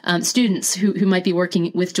train students who might be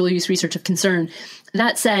working with dual-use research of concern.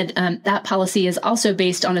 That said, that policy is also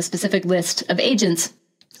based on a specific list of agents.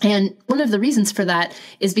 And one of the reasons for that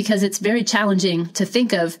is because it's very challenging to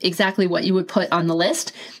think of exactly what you would put on the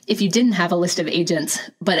list if you didn't have a list of agents.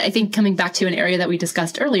 But I think coming back to an area that we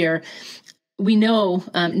discussed earlier, we know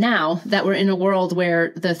now that we're in a world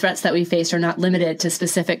where the threats that we face are not limited to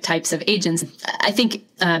specific types of agents. I think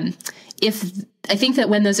that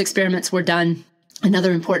when those experiments were done,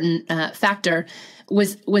 another important factor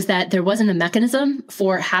was that there wasn't a mechanism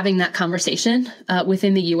for having that conversation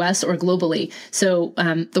within the U.S. or globally. So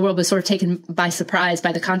the world was sort of taken by surprise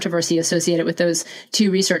by the controversy associated with those two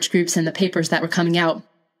research groups and the papers that were coming out.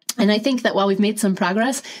 And I think that while we've made some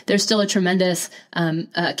progress, there's still a tremendous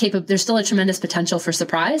potential for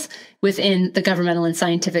surprise within the governmental and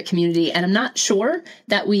scientific community. And I'm not sure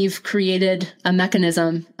that we've created a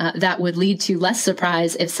mechanism that would lead to less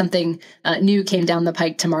surprise if something new came down the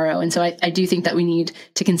pike tomorrow. And so I do think that we need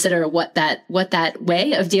to consider what that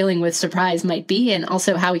way of dealing with surprise might be, and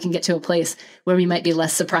also how we can get to a place where we might be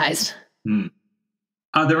less surprised. Mm.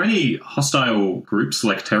 Are there any hostile groups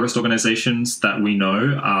like terrorist organizations that we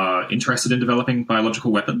know are interested in developing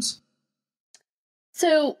biological weapons?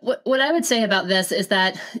 So what I would say about this is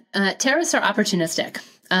that terrorists are opportunistic.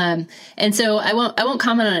 And so I won't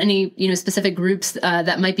comment on any specific groups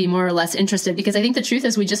that might be more or less interested, because I think the truth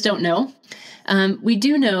is we just don't know. We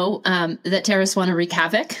do know that terrorists want to wreak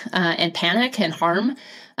havoc and panic and harm.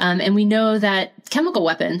 And we know that chemical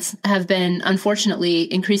weapons have been,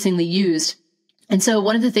 unfortunately, increasingly used. And so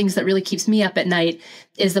one of the things that really keeps me up at night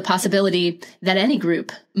is the possibility that any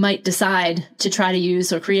group might decide to try to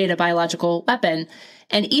use or create a biological weapon.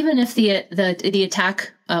 And even if the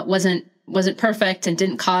attack wasn't wasn't perfect and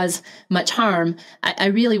didn't cause much harm, I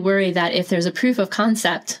really worry that if there's a proof of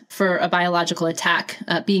concept for a biological attack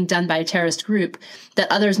being done by a terrorist group, that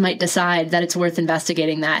others might decide that it's worth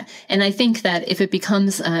investigating that. And I think that if it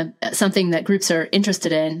becomes something that groups are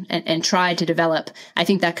interested in and try to develop, I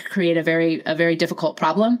think that could create a very difficult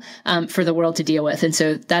problem for the world to deal with. And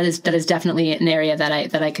so that is definitely an area that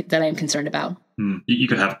I am concerned about. You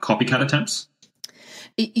could have copycat attempts.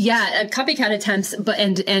 Yeah, copycat attempts, but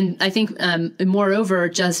and I think moreover,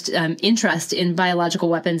 just interest in biological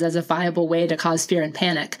weapons as a viable way to cause fear and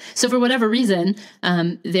panic. So for whatever reason,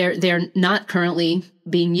 they're not currently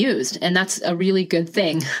being used, and that's a really good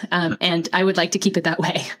thing. And I would like to keep it that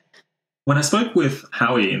way. When I spoke with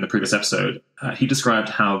Howie in the previous episode, he described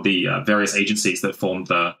how the various agencies that formed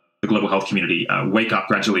the global health community wake up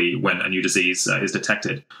gradually when a new disease is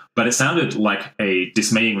detected. But it sounded like a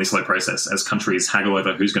dismayingly slow process as countries haggle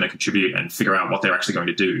over who's going to contribute and figure out what they're actually going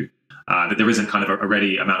to do. That there isn't kind of a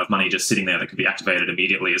ready amount of money just sitting there that can be activated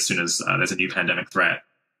immediately as soon as there's a new pandemic threat.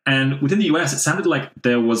 And within the US, it sounded like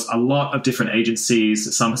there was a lot of different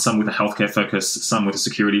agencies, some with a healthcare focus, some with a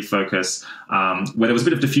security focus, where there was a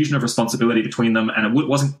bit of diffusion of responsibility between them, and it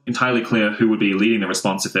wasn't entirely clear who would be leading the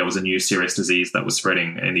response if there was a new serious disease that was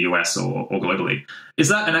spreading in the US or globally. Is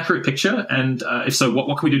that an accurate picture? And if so,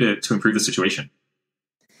 what can we do to improve the situation?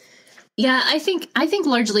 Yeah, I think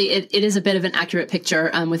largely it is a bit of an accurate picture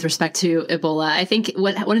with respect to Ebola. I think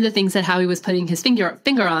one of the things that Howie was putting his finger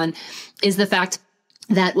on is the fact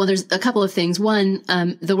that, well, there's a couple of things. One,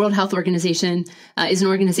 the World Health Organization is an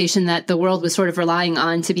organization that the world was sort of relying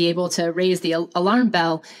on to be able to raise the alarm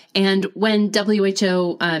bell. And when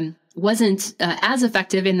WHO wasn't as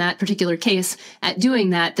effective in that particular case at doing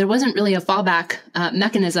that, there wasn't really a fallback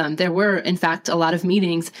mechanism. There were, in fact, a lot of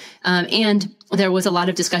meetings, and there was a lot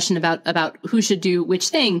of discussion about who should do which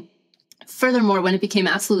thing. Furthermore, when it became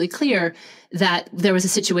absolutely clear that there was a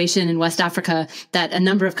situation in West Africa that a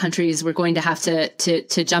number of countries were going to have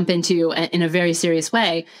to jump into in a very serious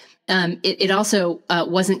way, it also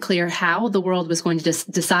wasn't clear how the world was going to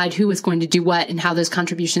decide who was going to do what and how those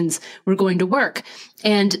contributions were going to work.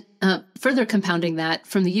 And further compounding that,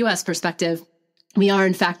 from the U.S. perspective, we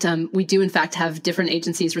do in fact have different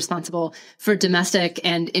agencies responsible for domestic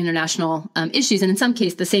and international issues. And in some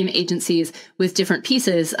cases, the same agencies with different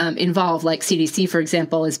pieces involved, like CDC, for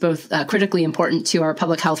example, is both critically important to our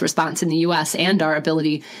public health response in the U.S. and our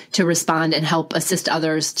ability to respond and help assist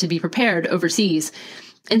others to be prepared overseas.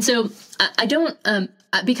 And so I don't,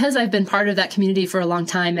 because I've been part of that community for a long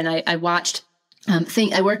time, and I watched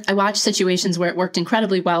I watched situations where it worked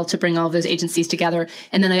incredibly well to bring all of those agencies together.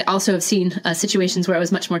 And then I also have seen situations where it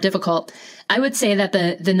was much more difficult. I would say that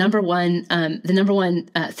the number one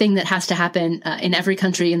thing that has to happen in every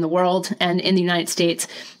country in the world and in the United States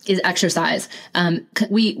is exercise.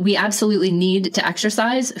 We absolutely need to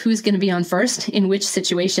exercise who's going to be on first in which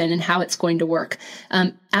situation and how it's going to work.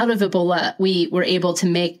 Out of Ebola, we were able to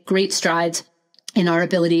make great strides in our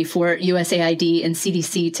ability for USAID and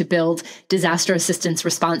CDC to build disaster assistance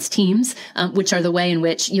response teams, which are the way in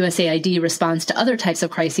which USAID responds to other types of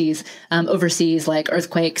crises overseas, like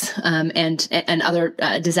earthquakes and other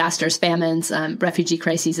disasters, famines, refugee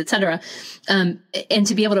crises, et cetera. And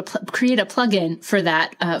to be able to create a plugin for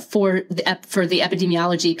that, for the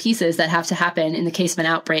epidemiology pieces that have to happen in the case of an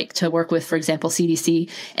outbreak to work with, for example, CDC.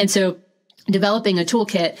 And so developing a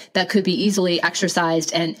toolkit that could be easily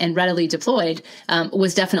exercised and readily deployed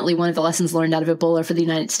was definitely one of the lessons learned out of Ebola for the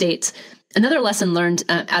United States. Another lesson learned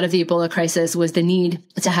out of the Ebola crisis was the need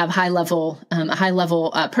to have a high level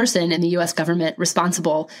person in the U.S. government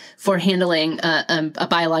responsible for handling a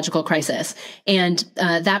biological crisis, and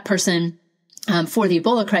that person for the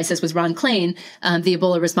Ebola crisis was Ron Klain, the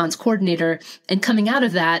Ebola response coordinator. And coming out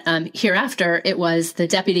of that, hereafter, it was the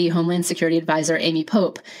Deputy Homeland Security Advisor, Amy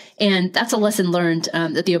Pope. And that's a lesson learned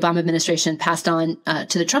that the Obama administration passed on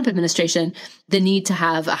to the Trump administration, the need to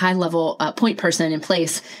have a high-level point person in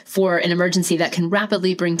place for an emergency that can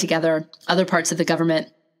rapidly bring together other parts of the government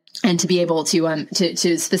and to be able to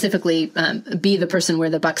specifically be the person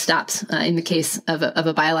where the buck stops in the case of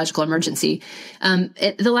a biological emergency.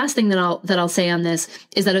 The last thing that I'll say on this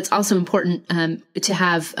is that it's also important to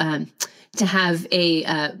have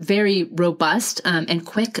a very robust and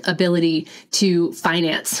quick ability to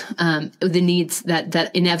finance the needs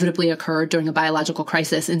that inevitably occur during a biological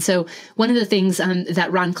crisis. And so one of the things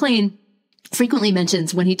that Ron Klain frequently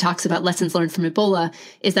mentions when he talks about lessons learned from Ebola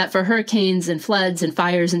is that for hurricanes and floods and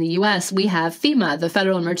fires in the U.S., we have FEMA, the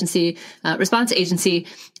Federal Emergency Response Agency.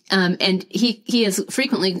 And he has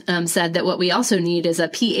frequently said that what we also need is a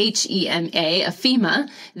PHEMA, a FEMA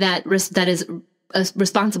that is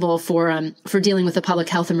responsible for dealing with a public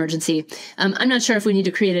health emergency. I'm not sure if we need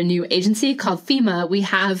to create a new agency called FEMA. We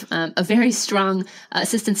have a very strong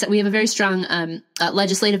assistance. We have a very strong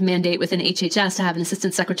legislative mandate within HHS to have an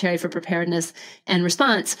assistant secretary for preparedness and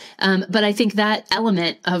response. But I think that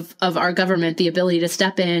element of our government, the ability to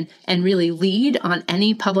step in and really lead on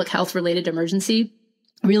any public health related emergency,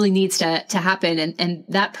 really needs to happen. And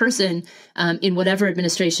that person in whatever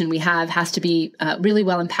administration we have has to be really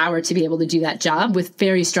well empowered to be able to do that job with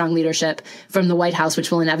very strong leadership from the White House,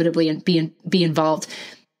 which will inevitably be involved.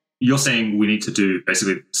 You're saying we need to do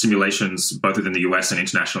basically simulations both within the US and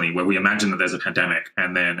internationally where we imagine that there's a pandemic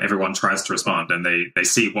and then everyone tries to respond and they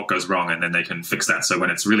see what goes wrong and then they can fix that. So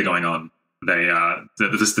when it's really going on, the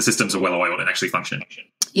systems are well oiled and actually function.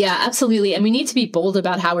 Yeah, absolutely. And we need to be bold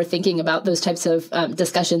about how we're thinking about those types of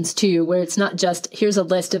discussions too, where it's not just here's a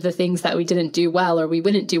list of the things that we didn't do well or we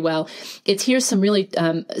wouldn't do well. It's here's some really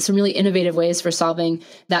innovative ways for solving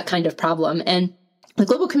that kind of problem. And the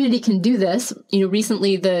global community can do this.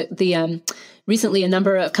 Recently, a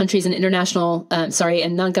number of countries and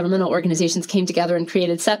and non-governmental organizations came together and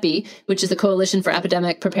created CEPI, which is the Coalition for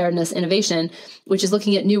Epidemic Preparedness Innovation, which is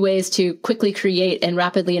looking at new ways to quickly create and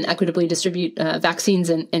rapidly and equitably distribute vaccines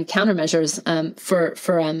and countermeasures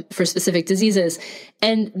for specific diseases.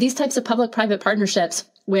 And these types of public-private partnerships,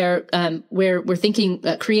 where we're thinking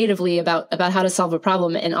creatively about how to solve a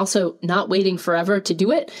problem and also not waiting forever to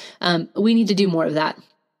do it, we need to do more of that.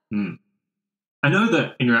 Mm. I know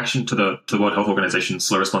that in reaction to the World Health Organization's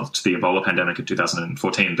slow response to the Ebola pandemic in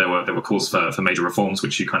 2014, there were calls for major reforms,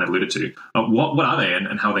 which you kind of alluded to. What are they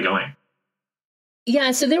and how are they going?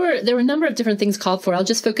 Yeah, so there were a number of different things called for. I'll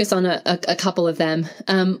just focus on a couple of them.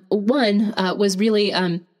 One was really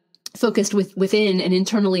focused within and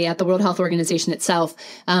internally at the World Health Organization itself,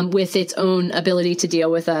 with its own ability to deal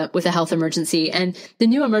with a health emergency. And the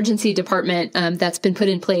new emergency department that's been put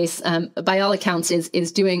in place, by all accounts,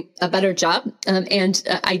 is doing a better job. And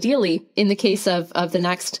ideally, in the case of the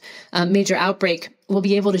next major outbreak, we'll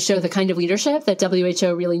be able to show the kind of leadership that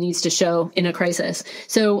WHO really needs to show in a crisis.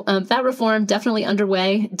 So that reform definitely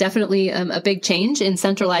underway, definitely a big change in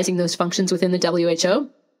centralizing those functions within the WHO.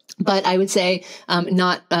 But I would say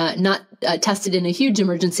not tested in a huge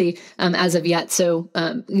emergency as of yet. So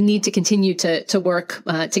we need to continue to work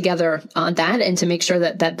together on that and to make sure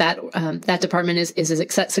that department is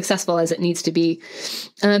as successful as it needs to be.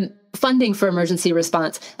 Funding for emergency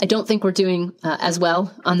response, I don't think we're doing as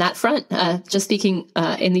well on that front. Just speaking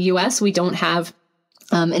in the U.S., we don't have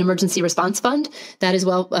an emergency response fund that is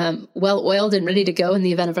well oiled and ready to go in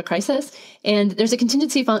the event of a crisis. And there's a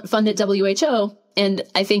contingency fund at WHO. And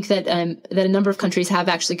I think that a number of countries have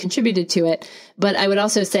actually contributed to it. But I would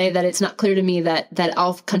also say that it's not clear to me that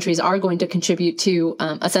all countries are going to contribute to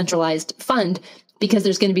a centralized fund, because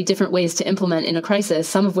there's going to be different ways to implement in a crisis,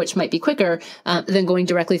 some of which might be quicker than going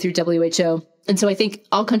directly through WHO. And so I think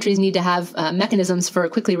all countries need to have mechanisms for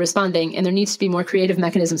quickly responding, and there needs to be more creative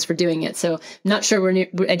mechanisms for doing it. So I'm not sure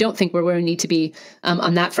I don't think we're where we need to be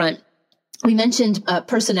on that front. We mentioned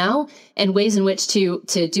personnel and ways in which to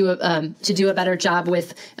do a better job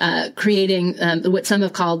with creating what some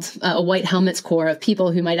have called a white helmets corps of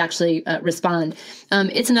people who might actually respond.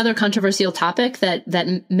 It's another controversial topic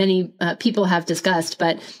that many people have discussed,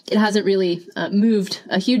 but it hasn't really moved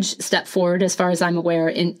a huge step forward, as far as I'm aware,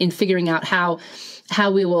 in figuring out how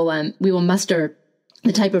we will muster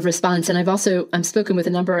the type of response. And I've also spoken with a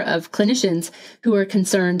number of clinicians who are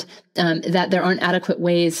concerned that there aren't adequate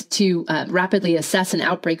ways to rapidly assess an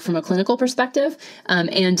outbreak from a clinical perspective,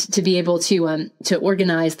 and to be able to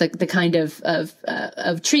organize the kind of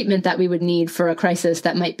treatment that we would need for a crisis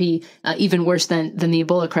that might be even worse than the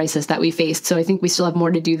Ebola crisis that we faced. So I think we still have more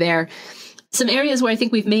to do there. Some areas where I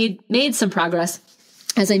think we've made some progress.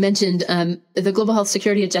 As I mentioned, the Global Health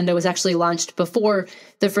Security Agenda was actually launched before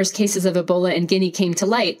the first cases of Ebola in Guinea came to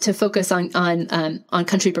light, to focus on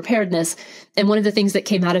country preparedness. And one of the things that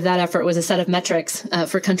came out of that effort was a set of metrics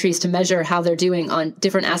for countries to measure how they're doing on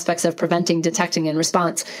different aspects of preventing, detecting, and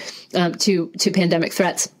response to pandemic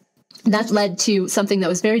threats. That led to something that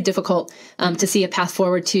was very difficult to see a path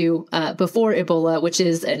forward to before Ebola, which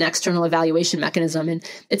is an external evaluation mechanism. And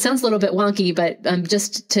it sounds a little bit wonky, but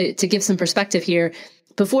just to give some perspective here,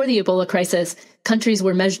 before the Ebola crisis, countries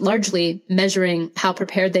were largely measuring how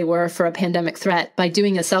prepared they were for a pandemic threat by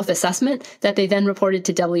doing a self-assessment that they then reported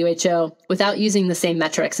to WHO without using the same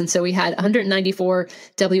metrics. And so we had 194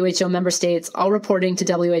 WHO member states all reporting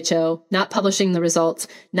to WHO, not publishing the results,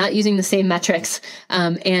 not using the same metrics,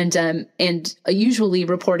 and usually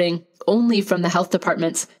reporting only from the health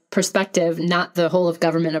department's perspective, not the whole of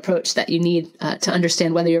government approach that you need to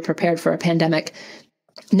understand whether you're prepared for a pandemic.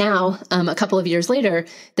 Now, a couple of years later,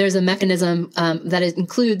 there's a mechanism that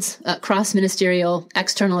includes cross-ministerial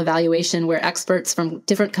external evaluation where experts from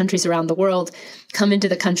different countries around the world come into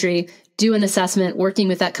the country, do an assessment, working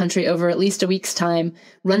with that country over at least a week's time,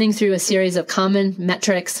 running through a series of common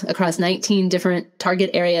metrics across 19 different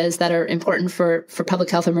target areas that are important for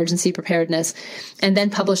public health emergency preparedness, and then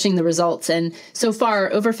publishing the results. And so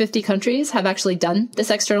far, over 50 countries have actually done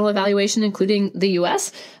this external evaluation, including the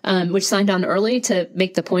U.S., which signed on early to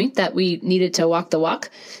make the point that we needed to walk the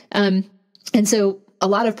walk. And so a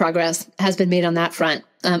lot of progress has been made on that front.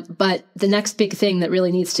 But the next big thing that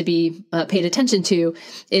really needs to be paid attention to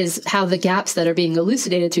is how the gaps that are being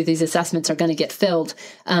elucidated through these assessments are going to get filled.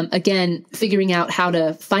 Again, figuring out how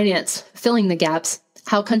to finance filling the gaps,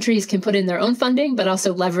 how countries can put in their own funding, but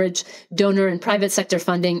also leverage donor and private sector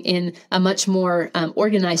funding in a much more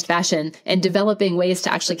organized fashion, and developing ways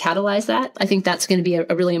to actually catalyze that. I think that's going to be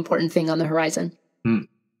a really important thing on the horizon. Mm.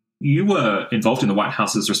 You were involved in the White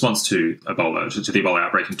House's response to Ebola, to the Ebola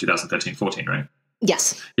outbreak in 2013-14, right?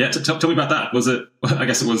 Yes. Yeah, tell me about that. I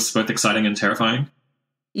guess it was both exciting and terrifying?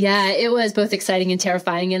 Yeah, it was both exciting and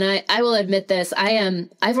terrifying. And I will admit this,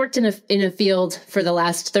 I've worked in a field for the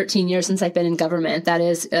last 13 years since I've been in government that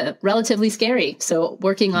is relatively scary. So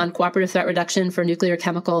working on cooperative threat reduction for nuclear,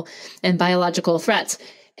 chemical, and biological threats.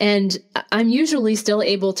 And I'm usually still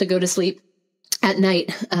able to go to sleep at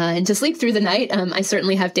night and to sleep through the night. I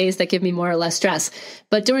certainly have days that give me more or less stress.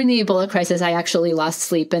 But during the Ebola crisis, I actually lost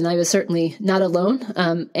sleep, and I was certainly not alone.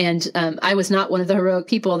 I was not one of the heroic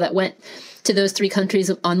people that went to those 3 countries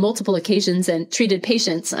on multiple occasions and treated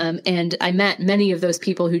patients. And I met many of those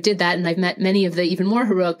people who did that. And I've met many of the even more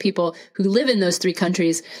heroic people who live in those 3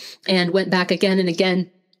 countries and went back again and again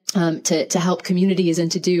to help communities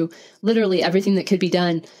and to do literally everything that could be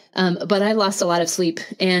done. But I lost a lot of sleep,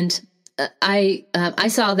 and I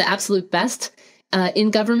saw the absolute best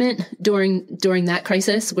in government during that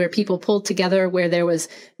crisis, where people pulled together, where there was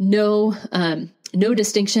no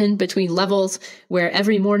distinction between levels, where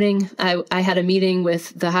every morning I had a meeting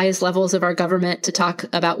with the highest levels of our government to talk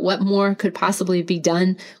about what more could possibly be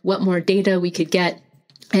done, what more data we could get.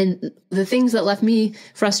 And the things that left me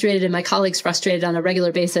frustrated and my colleagues frustrated on a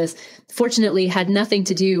regular basis, fortunately, had nothing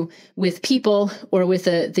to do with people or with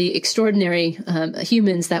the extraordinary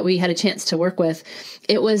humans that we had a chance to work with.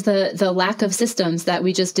 It was the lack of systems that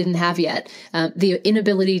we just didn't have yet. The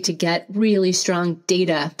inability to get really strong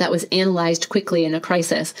data that was analyzed quickly in a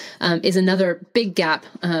crisis is another big gap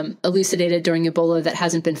elucidated during Ebola that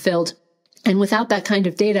hasn't been filled. And without that kind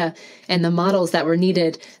of data and the models that were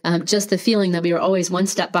needed, just the feeling that we were always one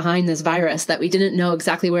step behind this virus, that we didn't know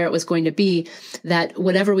exactly where it was going to be, that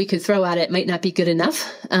whatever we could throw at it might not be good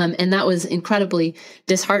enough. And that was incredibly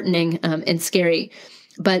disheartening and scary.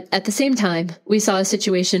 But at the same time, we saw a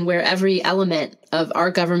situation where every element of our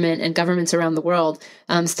government and governments around the world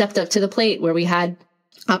stepped up to the plate, where we had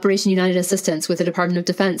Operation United Assistance with the Department of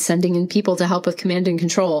Defense sending in people to help with command and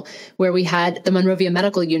control, where we had the Monrovia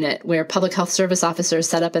Medical Unit, where public health service officers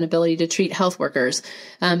set up an ability to treat health workers.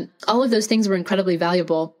 All of those things were incredibly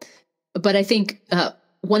valuable. But I think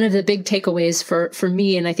one of the big takeaways for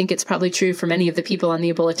me, and I think it's probably true for many of the people on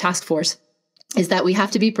the Ebola Taskforce, is that we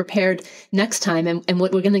have to be prepared next time. And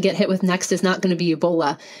what we're going to get hit with next is not going to be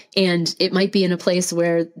Ebola. And it might be in a place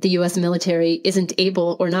where the U.S. military isn't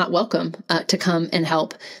able or not welcome to come and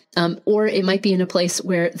help. Or it might be in a place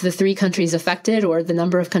where the 3 countries affected, or the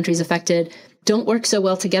number of countries affected, don't work so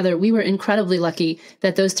well together. We were incredibly lucky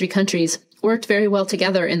that those 3 countries worked very well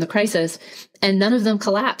together in the crisis, and none of them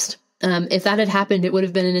collapsed. If that had happened, it would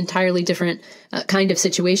have been an entirely different kind of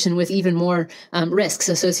situation with even more risks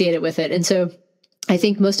associated with it. And so I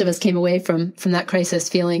think most of us came away from that crisis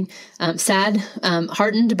feeling sad,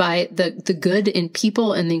 heartened by the good in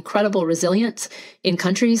people and the incredible resilience in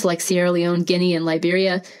countries like Sierra Leone, Guinea, and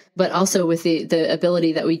Liberia, but also with the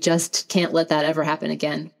ability that we just can't let that ever happen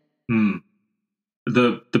again.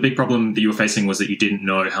 The big problem that you were facing was that you didn't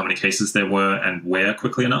know how many cases there were and where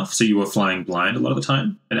quickly enough, so you were flying blind a lot of the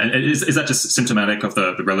time. And is that just symptomatic of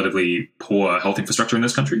the relatively poor health infrastructure in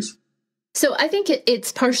those countries? So I think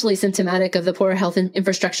it's partially symptomatic of the poor health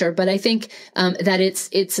infrastructure, but I think that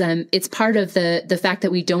it's part of the fact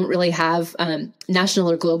that we don't really have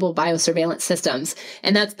national or global biosurveillance systems,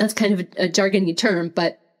 and that's kind of a jargony term,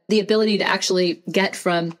 but the ability to actually get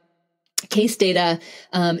from case data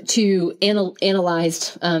to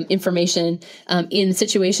analyzed information in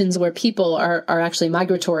situations where people are actually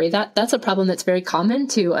migratory. That's a problem that's very common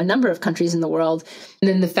to a number of countries in the world. And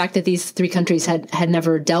then the fact that these 3 countries had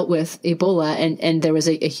never dealt with Ebola, and there was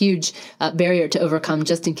a huge barrier to overcome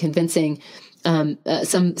just in convincing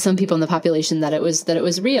some people in the population that it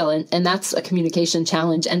was real, and that's a communication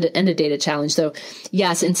challenge and a data challenge. So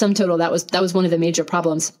yes, in sum total, that was one of the major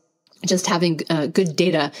problems. Just having good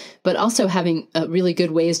data, but also having really good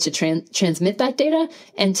ways to transmit that data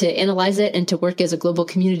and to analyze it and to work as a global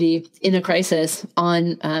community in a crisis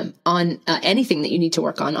on anything that you need to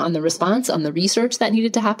work on the response, on the research that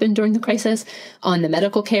needed to happen during the crisis, on the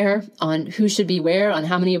medical care, on who should be where, on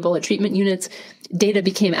how many Ebola treatment units. Data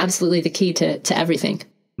became absolutely the key to everything.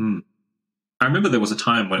 I remember there was a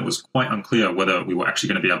time when it was quite unclear whether we were actually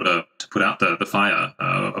going to be able to put out the fire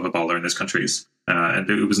of Ebola in those countries. And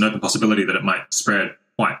it was an open possibility that it might spread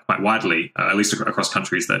quite widely, at least across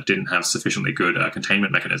countries that didn't have sufficiently good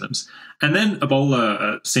containment mechanisms. And then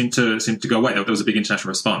Ebola seemed to go away. There was a big international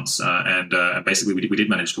response, and basically we did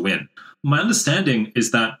manage to win. My understanding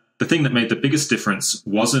is that the thing that made the biggest difference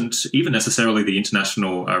wasn't even necessarily the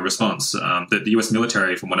international response. The US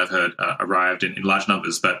military, from what I've heard, arrived in large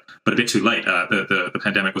numbers, but a bit too late. The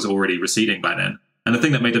pandemic was already receding by then. And the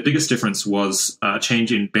thing that made the biggest difference was a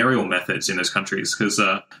change in burial methods in those countries, because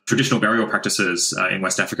traditional burial practices in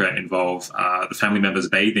West Africa involve the family members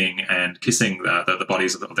bathing and kissing the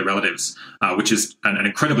bodies of their relatives, which is an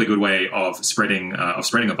incredibly good way of spreading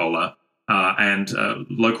Ebola. And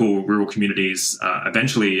local rural communities,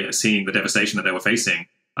 eventually seeing the devastation that they were facing,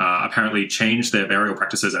 apparently changed their burial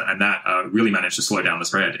practices, and that really managed to slow down the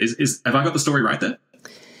spread. Have I got the story right there?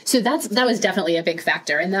 So that was definitely a big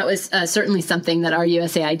factor, and that was certainly something that our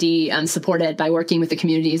USAID supported by working with the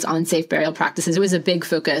communities on safe burial practices. It was a big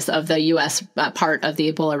focus of the U.S. Part of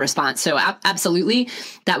the Ebola response. So absolutely,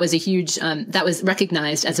 that was a huge that was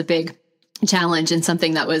recognized as a big challenge and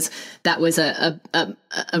something that was a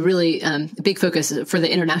really big focus for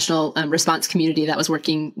the international response community that was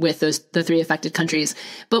working with the three affected countries.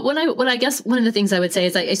 But what I guess one of the things I would say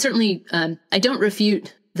is I certainly I don't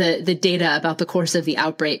refute the data about the course of the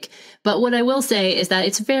outbreak. But what I will say is that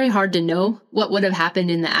it's very hard to know what would have happened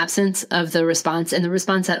in the absence of the response, and the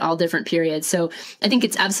response at all different periods. So I think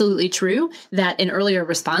it's absolutely true that an earlier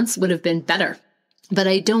response would have been better. But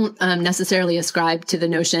I don't necessarily ascribe to the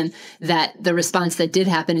notion that the response that did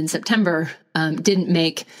happen in September didn't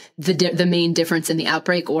make the main difference in the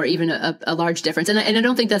outbreak, or even a large difference. And I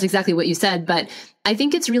don't think that's exactly what you said, but I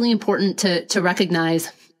think it's really important to recognize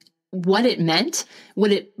what it meant,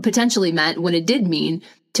 what it potentially meant, what it did mean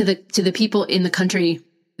to the people in the country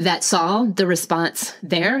that saw the response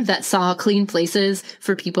there, that saw clean places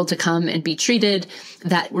for people to come and be treated,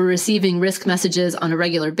 that were receiving risk messages on a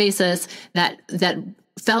regular basis, that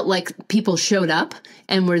felt like people showed up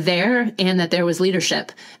and were there, and that there was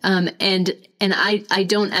leadership. And I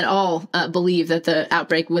don't at all believe that the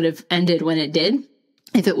outbreak would have ended when it did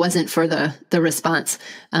if it wasn't for the response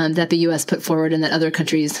that the U.S. put forward and that other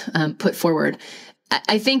countries put forward.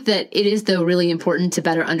 I think that it is, though, really important to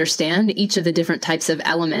better understand each of the different types of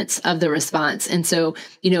elements of the response. And so,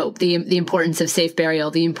 the importance of safe burial,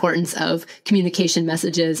 the importance of communication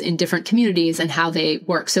messages in different communities and how they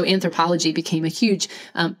work. So anthropology became a huge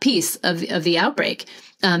piece of the outbreak,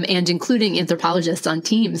 and including anthropologists on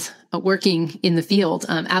teams working in the field,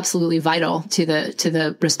 absolutely vital to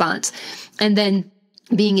the response. And then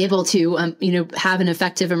being able to, have an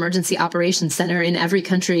effective emergency operations center in every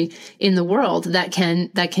country in the world that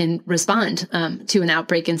can respond to an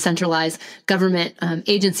outbreak and centralize government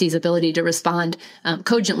agencies' ability to respond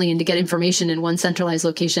cogently and to get information in one centralized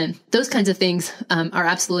location. Those kinds of things are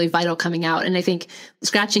absolutely vital coming out. And I think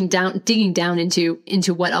digging down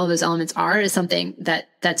into what all of those elements are is something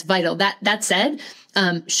that's vital. That said,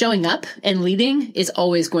 showing up and leading is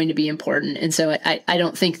always going to be important. And so I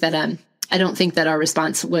don't think that our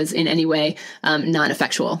response was in any way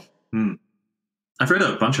non-effectual. I've read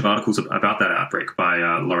a bunch of articles about that outbreak by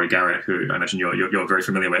Laurie Garrett, who I imagine you're very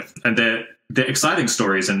familiar with, and they're exciting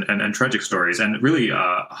stories and tragic stories, and really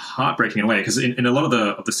heartbreaking in a way, because in a lot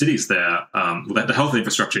of the cities there, the health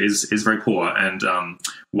infrastructure is very poor, and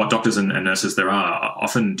what doctors and nurses there are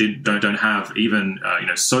often don't have even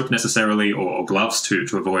soap necessarily, or gloves to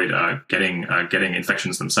avoid getting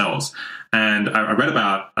infections themselves. And I read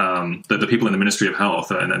about the people in the Ministry of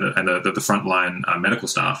Health and the frontline medical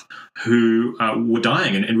staff who were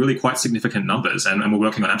dying in really quite significant numbers, and were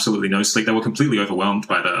working on absolutely no sleep. They were completely overwhelmed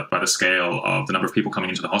by the scale of the number of people coming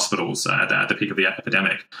into the hospitals at the peak of the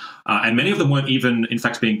epidemic. And many of them weren't even, in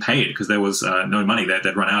fact, being paid, because there was no money.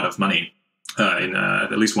 They'd run out of money in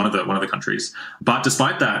at least one of the countries. But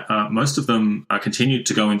despite that, most of them continued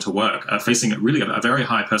to go into work, facing really a very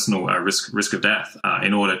high personal risk of death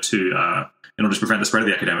in order to prevent the spread of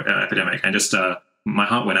the epidemic, and just my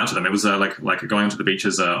heart went out to them. It was like going onto the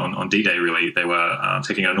beaches on D-Day. Really, they were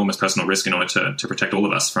taking an enormous personal risk in order to protect all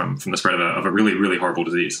of us from the spread of a really, really horrible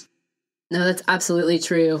disease. No, that's absolutely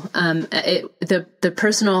true. The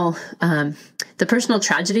personal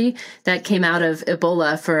tragedy that came out of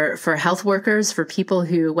Ebola for health workers, for people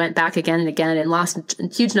who went back again and again and lost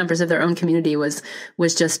huge numbers of their own community was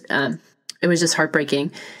just it was just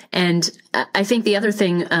heartbreaking. And I think the other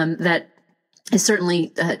thing that is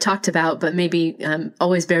certainly talked about, but maybe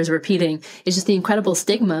always bears repeating, is just the incredible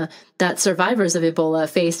stigma that survivors of Ebola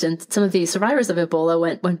faced. And some of these survivors of Ebola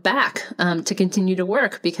went back to continue to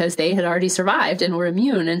work because they had already survived and were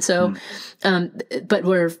immune. And so, but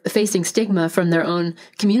were facing stigma from their own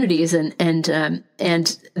communities. And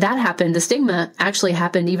that happened. The stigma actually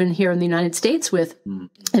happened even here in the United States with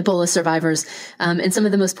Ebola survivors. And some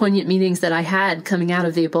of the most poignant meetings that I had coming out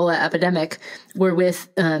of the Ebola epidemic were with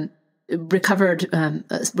recovered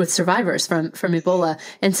with survivors from Ebola.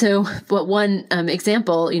 And so one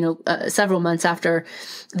example, several months after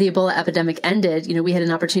the Ebola epidemic ended, we had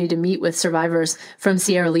an opportunity to meet with survivors from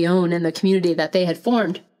Sierra Leone and the community that they had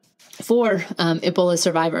formed for Ebola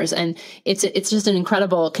survivors. And it's just an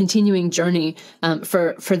incredible continuing journey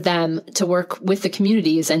for them to work with the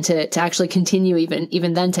communities and to actually continue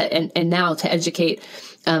even then and now to educate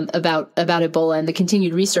about Ebola and the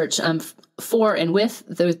continued research for and with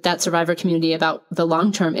that survivor community about the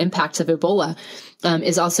long-term impacts of Ebola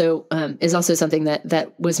is also something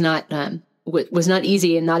that was not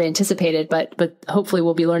easy and not anticipated, but hopefully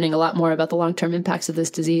we'll be learning a lot more about the long-term impacts of this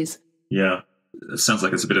disease. Yeah. It sounds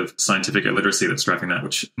like it's a bit of scientific illiteracy that's driving that,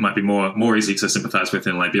 which might be more easy to sympathize with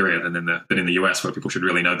in Liberia than in the US, where people should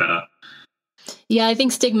really know better. Yeah, I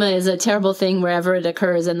think stigma is a terrible thing wherever it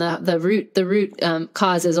occurs, and the root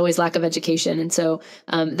cause is always lack of education, and so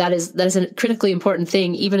that is a critically important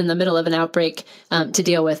thing, even in the middle of an outbreak, to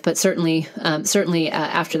deal with. But certainly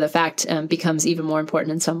after the fact, becomes even more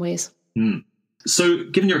important in some ways. Mm. So,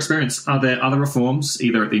 given your experience, are there other reforms,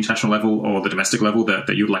 either at the international level or the domestic level, that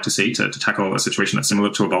you'd like to see to tackle a situation that's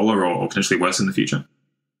similar to Ebola or potentially worse in the future?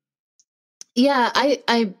 Yeah,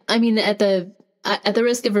 I mean, at the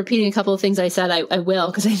risk of repeating a couple of things I said, I will,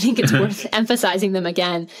 because I think it's worth emphasizing them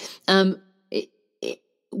again.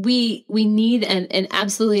 We need an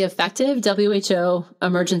absolutely effective WHO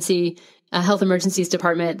health emergencies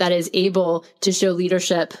department that is able to show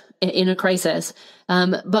leadership in a crisis.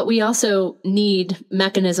 But we also need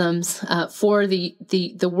mechanisms for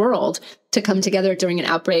the world to come together during an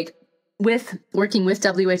outbreak, working with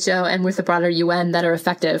WHO and with the broader UN, that are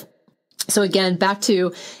effective. So again, back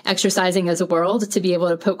to exercising as a world to be able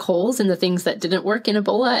to poke holes in the things that didn't work in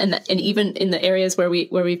Ebola, and even in the areas where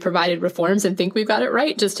we provided reforms and think we've got it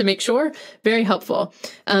right, just to make sure. Very helpful.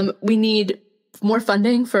 We need more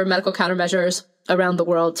funding for medical countermeasures around the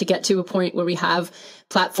world to get to a point where we have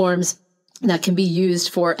platforms that can be used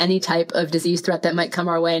for any type of disease threat that might come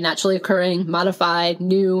our way, naturally occurring, modified,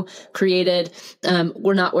 new, created.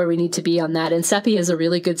 We're not where we need to be on that. And CEPI is a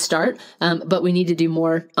really good start, but we need to do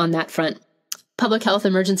more on that front. Public health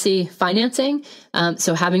emergency financing.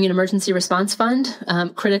 So having an emergency response fund,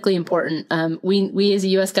 critically important. We as a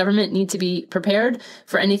U.S. government need to be prepared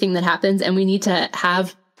for anything that happens, and we need to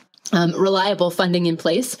have reliable funding in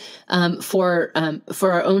place for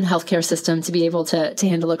our own healthcare system to be able to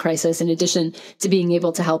handle a crisis, in addition to being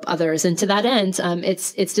able to help others. And to that end,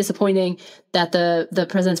 it's disappointing that the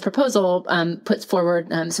president's proposal puts forward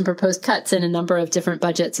some proposed cuts in a number of different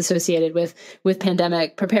budgets associated with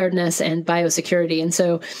pandemic preparedness and biosecurity. And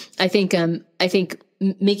so I think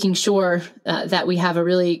making sure that we have a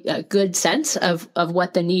really good sense of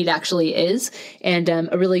what the need actually is, and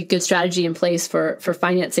a really good strategy in place for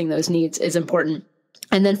financing those needs is important.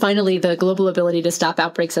 And then finally, the global ability to stop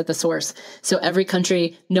outbreaks at the source. So every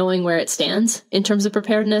country knowing where it stands in terms of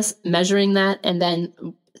preparedness, measuring that, and then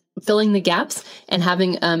filling the gaps, and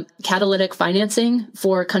having catalytic financing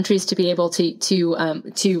for countries to be able So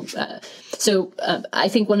I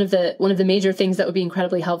think one of the major things that would be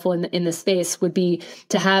incredibly helpful in this space would be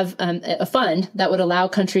to have a fund that would allow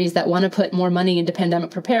countries that want to put more money into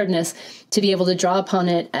pandemic preparedness to be able to draw upon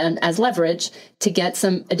it as leverage to get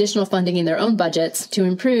some additional funding in their own budgets to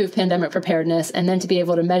improve pandemic preparedness, and then to be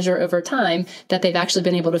able to measure over time that they've actually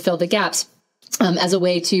been able to fill the gaps as a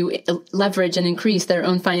way to leverage and increase their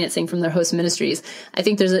own financing from their host ministries. I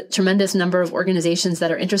think there's a tremendous number of organizations that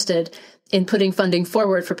are interested in putting funding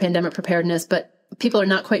forward for pandemic preparedness, but people are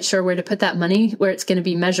not quite sure where to put that money, where it's going to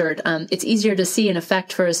be measured. It's easier to see an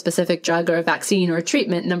effect for a specific drug or a vaccine or a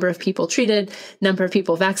treatment, number of people treated, number of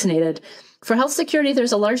people vaccinated. For health security,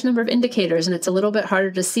 there's a large number of indicators, and it's a little bit harder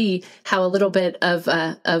to see how a little bit of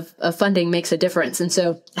funding makes a difference. And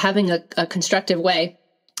so having a constructive way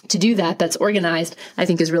to do that that's organized, I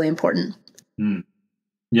think, is really important. Mm.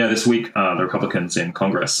 Yeah, this week the Republicans in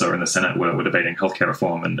Congress or in the Senate were debating healthcare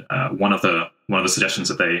reform, and one of the suggestions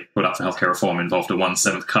that they put up for healthcare reform involved a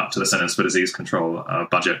 1/7 cut to the Centers for Disease Control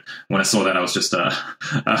budget. When I saw that, I was just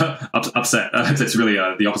upset. It's really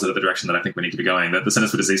the opposite of the direction that I think we need to be going. The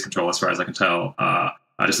Centers for Disease Control, as far as I can tell, are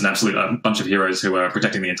just an absolute bunch of heroes who are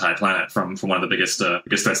protecting the entire planet from one of the biggest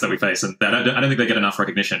threats that we face, and I don't think they get enough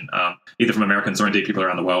recognition, either from Americans or indeed people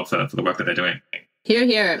around the world for the work that they're doing. Here,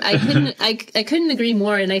 here. I couldn't agree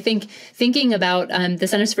more. And I think thinking about the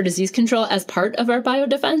Centers for Disease Control as part of our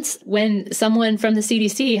biodefense, when someone from the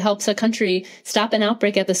CDC helps a country stop an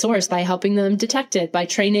outbreak at the source by helping them detect it, by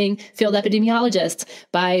training field epidemiologists,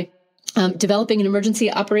 by developing an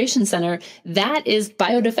emergency operations center, that is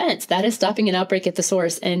biodefense. That is stopping an outbreak at the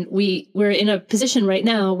source. And we're in a position right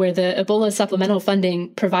now where the Ebola supplemental funding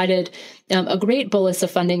provided a great bolus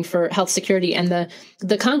of funding for health security. And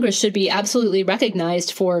the Congress should be absolutely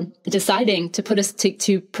recognized for deciding to put us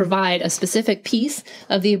to provide a specific piece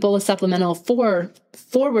of the Ebola supplemental for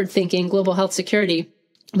forward-thinking global health security.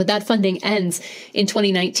 But that funding ends in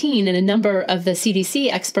 2019, and a number of the CDC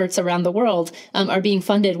experts around the world are being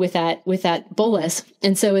funded with that bolus.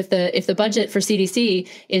 And so, if the budget for CDC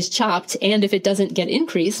is chopped, and if it doesn't get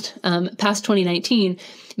increased past 2019,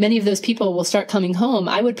 many of those people will start coming home,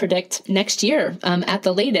 I would predict, next year at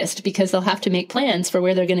the latest, because they'll have to make plans for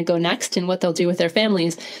where they're going to go next and what they'll do with their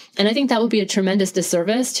families. And I think that will be a tremendous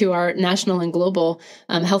disservice to our national and global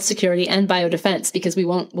health security and biodefense, because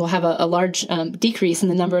we'll have a large decrease in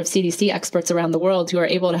the number of CDC experts around the world who are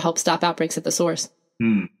able to help stop outbreaks at the source.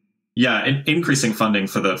 Mm. Yeah, increasing funding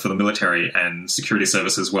for the military and security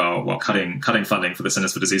services while cutting funding for the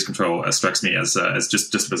Centers for Disease Control strikes me as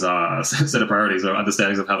just a bizarre set of priorities or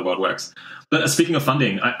understandings of how the world works. But speaking of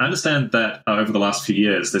funding, I understand that over the last few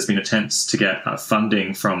years, there's been attempts to get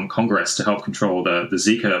funding from Congress to help control the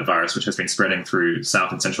Zika virus, which has been spreading through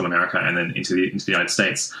South and Central America and then into the United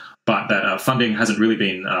States. But that funding hasn't really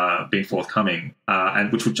been forthcoming,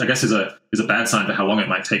 and which I guess is a bad sign for how long it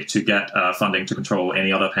might take to get funding to control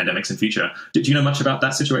any other pandemics in future. Do you know much about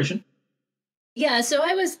that situation? Yeah, so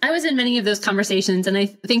I was in many of those conversations, and I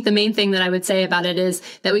think the main thing that I would say about it is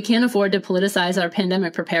that we can't afford to politicize our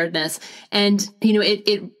pandemic preparedness. And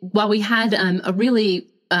while we had a really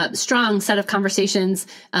strong set of conversations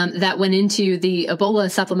that went into the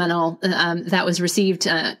Ebola supplemental that was received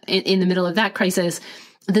in the middle of that crisis,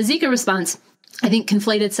 the Zika response, I think,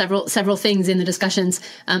 conflated several things in the discussions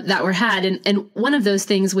that were had. And one of those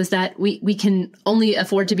things was that we can only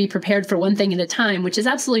afford to be prepared for one thing at a time, which is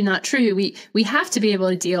absolutely not true. We have to be able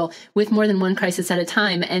to deal with more than one crisis at a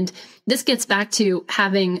time. And this gets back to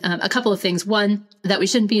having a couple of things. One, that we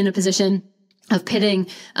shouldn't be in a position of pitting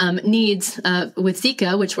needs with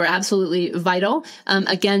Zika, which were absolutely vital,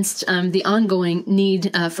 against the ongoing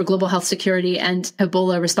need for global health security and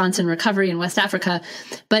Ebola response and recovery in West Africa.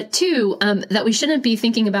 But two, that we shouldn't be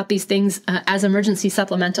thinking about these things as emergency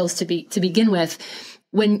supplementals to begin with.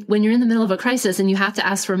 When you're in the middle of a crisis and you have to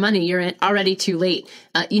ask for money, you're already too late.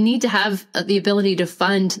 You need to have the ability to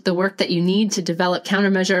fund the work that you need to develop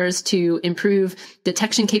countermeasures, to improve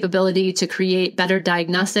detection capability, to create better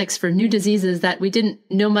diagnostics for new diseases that we didn't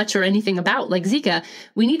know much or anything about, like Zika.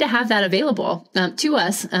 We need to have that available to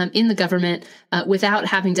us in the government without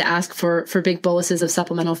having to ask for big boluses of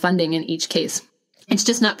supplemental funding in each case. It's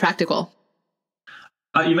just not practical.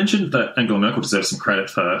 You mentioned that Angela Merkel deserves some credit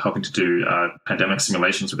for helping to do pandemic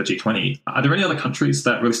simulations with the G20. Are there any other countries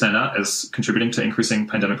that really stand out as contributing to increasing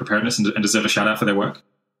pandemic preparedness and deserve a shout out for their work?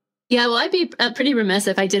 Yeah, well, I'd be pretty remiss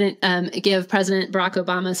if I didn't give President Barack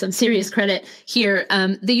Obama some serious credit here.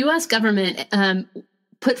 The U.S. government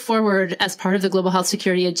put forward, as part of the global health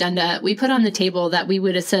security agenda, we put on the table that we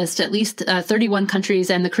would assist at least 31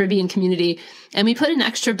 countries and the Caribbean community. And we put an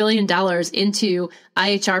extra $1 billion into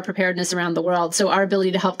IHR preparedness around the world. So our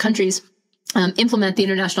ability to help countries implement the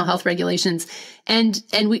international health regulations. And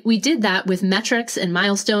we did that with metrics and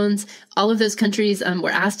milestones. All of those countries were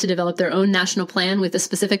asked to develop their own national plan with the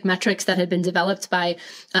specific metrics that had been developed by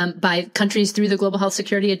countries through the global health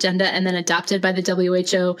security agenda and then adopted by the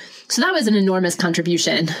WHO. So that was an enormous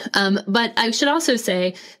contribution. But I should also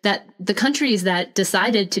say that the countries that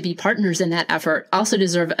decided to be partners in that effort also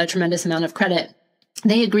deserve a tremendous amount of credit.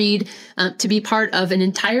 they agreed to be part of an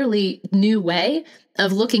entirely new way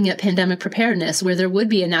of looking at pandemic preparedness, where there would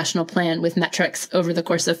be a national plan with metrics over the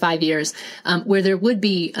course of 5 years, where there would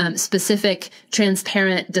be specific,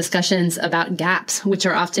 transparent discussions about gaps, which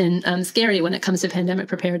are often scary when it comes to pandemic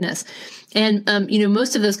preparedness. And,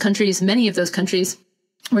 most of those countries, many of those countries,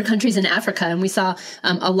 were countries in Africa. And we saw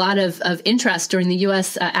a lot of interest during the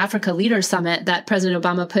U.S. Africa Leaders Summit that President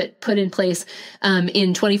Obama put in place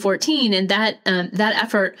in 2014. And that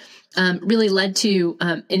effort really led to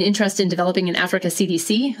an interest in developing an Africa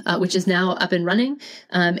CDC, which is now up and running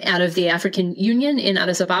out of the African Union in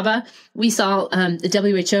Addis Ababa. We saw the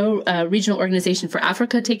WHO, Regional Organization for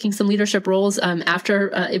Africa, taking some leadership roles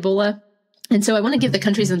after Ebola. And so I want to give the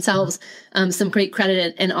countries themselves some great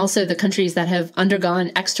credit, and also the countries that have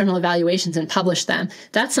undergone external evaluations and published them.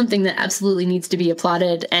 That's something that absolutely needs to be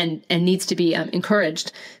applauded and needs to be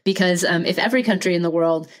encouraged, because if every country in the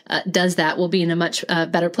world does that, we'll be in a much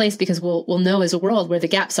better place, because we'll know as a world where the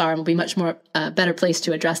gaps are, and we'll be much more better place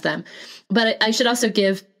to address them. But I should also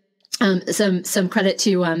give some credit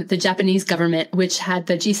to the Japanese government, which had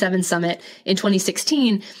the G7 summit in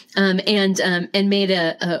 2016 and made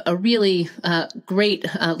a really great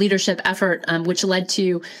leadership effort, which led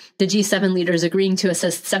to the G7 leaders agreeing to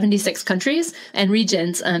assist 76 countries and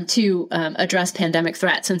regions to address pandemic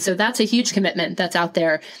threats. And so that's a huge commitment that's out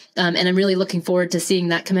there. And I'm really looking forward to seeing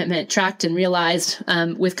that commitment tracked and realized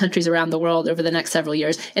with countries around the world over the next several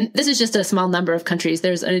years. And this is just a small number of countries.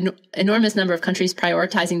 There's an enormous number of countries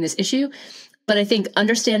prioritizing this issue. But I think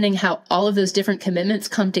understanding how all of those different commitments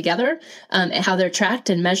come together and how they're tracked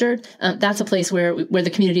and measured, that's a place where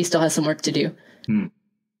the community still has some work to do.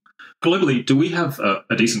 Globally, do we have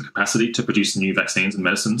a decent capacity to produce new vaccines and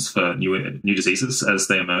medicines for new diseases as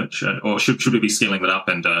they emerge? Or should we be scaling that up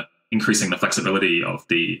and increasing the flexibility of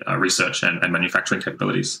the research and manufacturing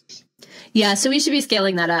capabilities? Yeah, so we should be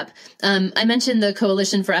scaling that up. I mentioned the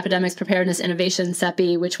Coalition for Epidemics Preparedness Innovation,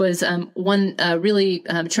 CEPI, which was one really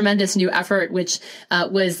tremendous new effort, which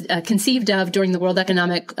was conceived of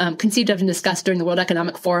and discussed during the World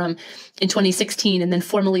Economic Forum in 2016, and then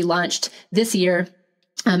formally launched this year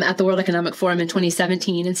at the World Economic Forum in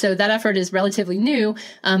 2017. And so that effort is relatively new,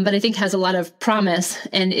 but I think has a lot of promise.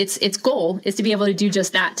 And its goal is to be able to do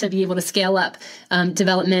just that, to be able to scale up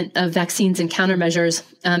development of vaccines and countermeasures,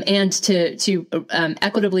 and to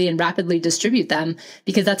equitably and rapidly distribute them,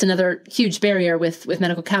 because that's another huge barrier with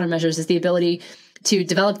medical countermeasures, is the ability to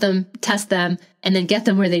develop them, test them, and then get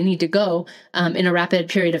them where they need to go in a rapid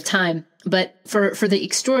period of time. But for the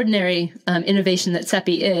extraordinary innovation that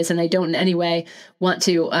CEPI is, and I don't in any way want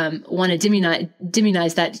to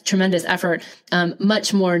demonize that tremendous effort,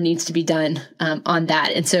 much more needs to be done on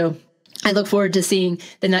that. And so I look forward to seeing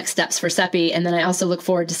the next steps for CEPI, and then I also look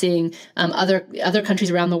forward to seeing other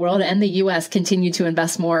countries around the world and the U.S. continue to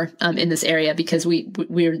invest more in this area, because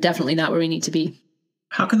we're definitely not where we need to be.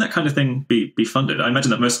 How can that kind of thing be funded? I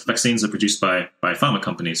imagine that most vaccines are produced by pharma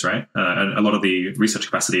companies, right? And a lot of the research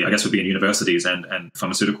capacity, I guess, would be in universities and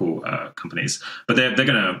pharmaceutical companies. But they're going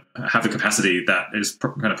to have the capacity that is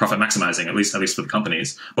kind of profit maximizing, at least for the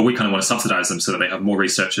companies. But we kind of want to subsidize them so that they have more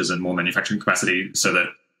researchers and more manufacturing capacity, so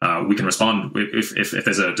that we can respond if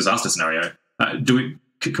there's a disaster scenario.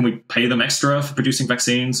 Can we pay them extra for producing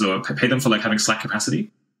vaccines, or pay them for having slack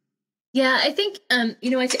capacity? Yeah, I think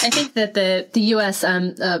I think that the U.S.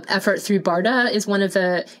 Effort through BARDA is one of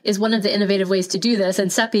the innovative ways to do this,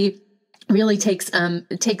 and CEPI really takes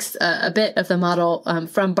a bit of the model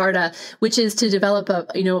from BARDA, which is to develop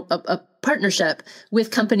a partnership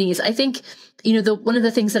with companies. I think one of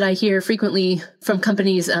the things that I hear frequently from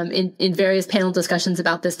companies in various panel discussions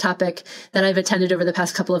about this topic that I've attended over the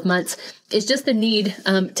past couple of months is just the need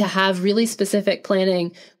to have really specific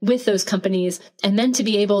planning with those companies, and then to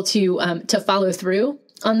be able to follow through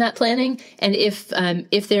on that planning. And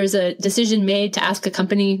if there's a decision made to ask a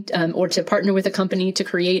company or to partner with a company to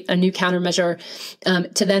create a new countermeasure,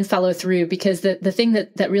 to then follow through, because the thing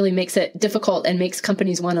that really makes it difficult and makes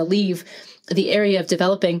companies want to leave the area of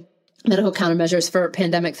developing medical countermeasures for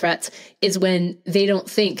pandemic threats is when they don't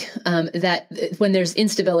think that when there's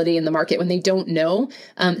instability in the market, when they don't know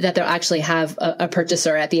that they'll actually have a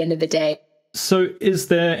purchaser at the end of the day. So is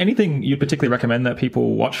there anything you'd particularly recommend that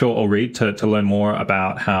people watch or read to learn more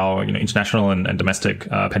about how international and domestic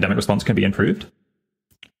pandemic response can be improved?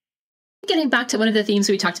 Getting back to one of the themes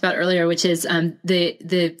we talked about earlier, which is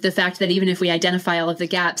the fact that even if we identify all of the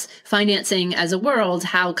gaps, financing as a world,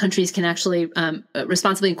 how countries can actually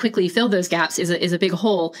responsibly and quickly fill those gaps is a big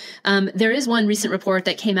hole. There is one recent report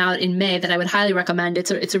that came out in May that I would highly recommend.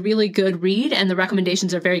 It's a really good read, and the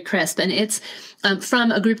recommendations are very crisp. And it's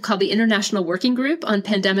from a group called the International Working Group on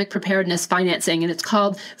Pandemic Preparedness Financing, and it's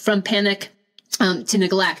called From Panic to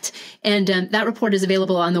Neglect. And that report is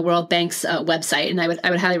available on the World Bank's website, and I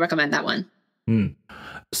would highly recommend that one.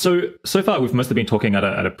 So far, we've mostly been talking at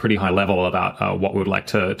a pretty high level about what we would like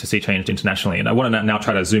to see changed internationally. And I want to now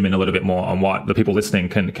try to zoom in a little bit more on what the people listening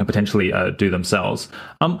can potentially do themselves.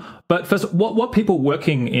 But first, what people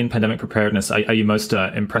working in pandemic preparedness are you most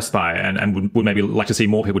impressed by and would maybe like to see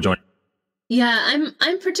more people join? Yeah,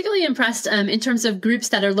 I'm particularly impressed in terms of groups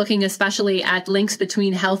that are looking especially at links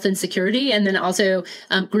between health and security, and then also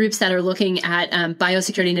groups that are looking at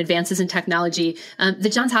biosecurity and advances in technology. The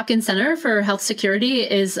Johns Hopkins Center for Health Security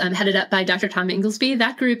is headed up by Dr. Tom Inglesby.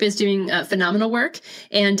 That group is doing phenomenal work,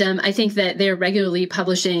 and I think that they're regularly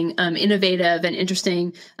publishing innovative and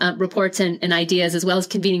interesting reports and ideas, as well as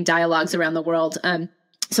convening dialogues around the world.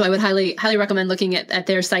 So I would highly recommend looking at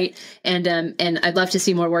their site, and I'd love to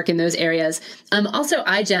see more work in those areas. Also,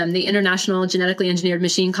 iGEM, the International Genetically Engineered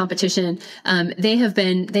Machine Competition, they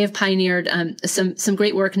have pioneered some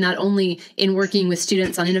great work, not only in working with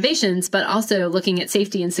students on innovations, but also looking at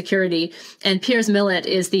safety and security. And Piers Millett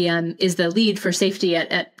is the lead for safety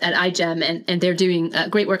at iGEM, and they're doing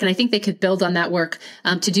great work. And I think they could build on that work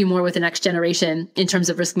to do more with the next generation in terms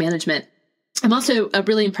of risk management. I'm also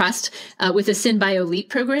really impressed with the SynBio LEAP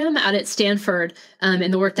program out at Stanford,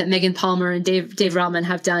 and the work that Megan Palmer and Dave Rallman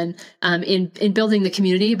have done in building the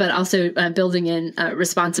community, but also building in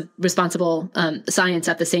responsible science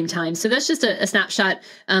at the same time. So that's just a snapshot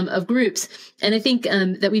of groups. And I think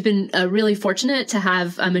that we've been really fortunate to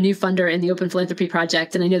have a new funder in the Open Philanthropy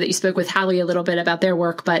Project. And I know that you spoke with Hallie a little bit about their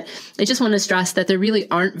work, but I just want to stress that there really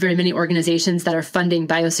aren't very many organizations that are funding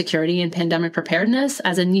biosecurity and pandemic preparedness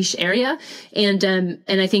as a niche area. And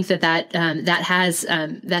I think that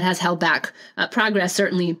has held back progress,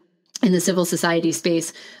 certainly in the civil society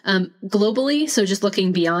space globally. So just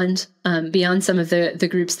looking beyond some of the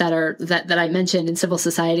groups that I mentioned in civil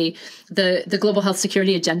society, the Global Health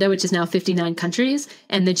Security Agenda, which is now 59 countries,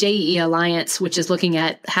 and the JEE Alliance, which is looking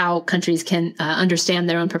at how countries can understand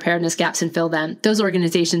their own preparedness gaps and fill them. Those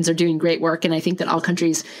organizations are doing great work, and I think that all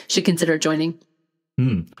countries should consider joining.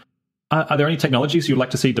 Are there any technologies you'd like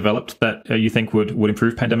to see developed that you think would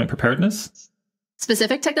improve pandemic preparedness?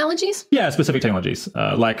 Specific technologies? Yeah, specific technologies,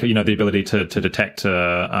 like the ability to detect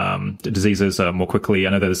diseases more quickly. I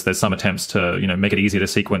know there's some attempts to make it easier to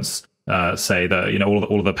sequence, say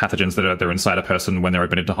all of the pathogens that are inside a person when they're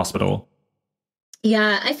admitted to hospital.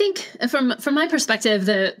 Yeah, I think from my perspective,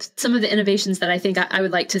 some of the innovations that I think I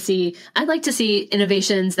would like to see, I'd like to see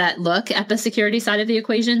innovations that look at the security side of the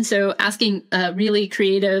equation. So asking really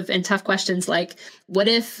creative and tough questions like, what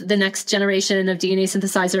if the next generation of DNA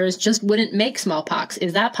synthesizers just wouldn't make smallpox?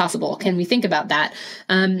 Is that possible? Can we think about that?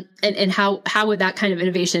 And how would that kind of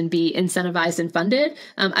innovation be incentivized and funded?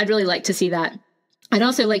 I'd really like to see that. I'd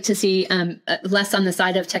also like to see less on the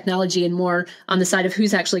side of technology and more on the side of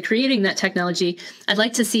who's actually creating that technology. I'd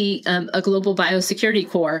like to see a global biosecurity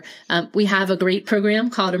core. We have a great program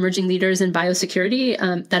called Emerging Leaders in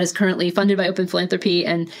Biosecurity that is currently funded by Open Philanthropy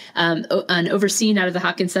and overseen out of the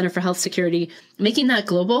Hopkins Center for Health Security. Making that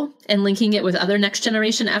global and linking it with other next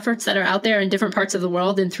generation efforts that are out there in different parts of the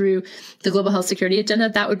world and through the Global Health Security Agenda,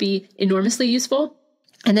 that would be enormously useful.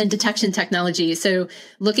 And then detection technology. So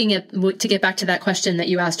looking at, to get back to that question that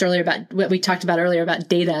you asked earlier about what we talked about earlier about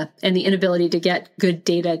data and the inability to get good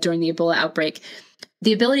data during the Ebola outbreak,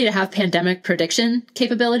 the ability to have pandemic prediction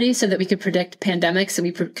capability so that we could predict pandemics and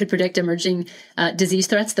we could predict emerging disease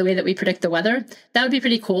threats the way that we predict the weather, that would be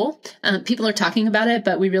pretty cool. People are talking about it,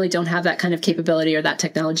 but we really don't have that kind of capability or that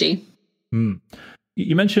technology.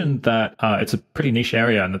 You mentioned that it's a pretty niche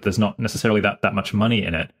area and that there's not necessarily that much money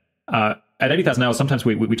in it. At 80,000 Hours, sometimes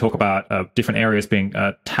we talk about different areas being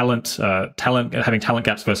talent, having talent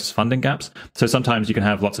gaps versus funding gaps. So sometimes you can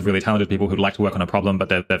have lots of really talented people who'd like to work on a problem, but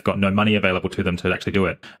they've got no money available to them to actually do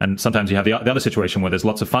it. And sometimes you have the other situation where there's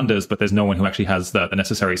lots of funders, but there's no one who actually has the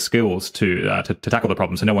necessary skills to tackle the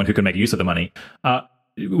problem. So no one who can make use of the money.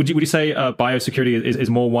 Would you say biosecurity is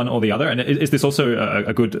more one or the other? And is this also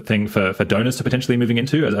a good thing for donors to potentially moving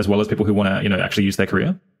into, as well as people who want to actually use their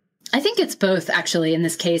career? I think it's both, actually, in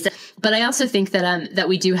this case. But I also think that that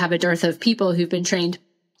we do have a dearth of people who've been trained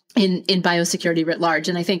in biosecurity writ large.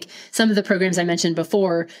 And I think some of the programs I mentioned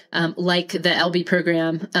before, like the LB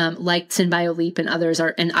program, like SynBioLeap and others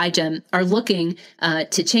and iGEM are looking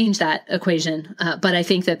to change that equation. But I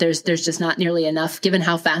think that there's just not nearly enough given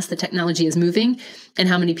how fast the technology is moving and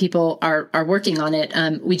how many people are working on it.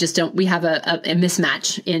 We have a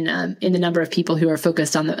mismatch in the number of people who are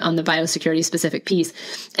focused on the biosecurity specific piece.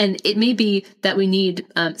 And it may be that we need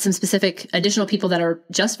some specific additional people that are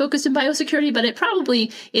just focused in biosecurity, but it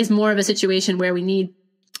probably is more of a situation where we need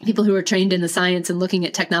people who are trained in the science and looking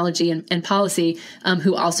at technology and policy,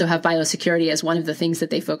 who also have biosecurity as one of the things that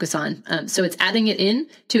they focus on. So it's adding it in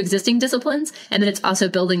to existing disciplines, and then it's also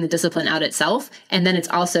building the discipline out itself, and then it's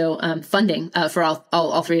also funding for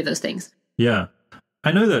all three of those things. Yeah.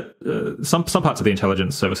 I know that some parts of the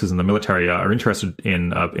intelligence services and the military are interested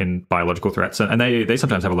in biological threats, and they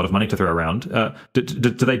sometimes have a lot of money to throw around. Do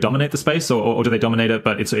they dominate the space, or do they dominate it,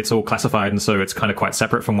 but it's all classified, and so it's kind of quite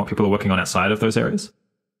separate from what people are working on outside of those areas?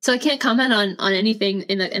 So I can't comment on anything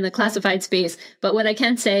in the classified space, but what I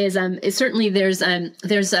can say is certainly there's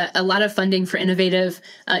a lot of funding for innovative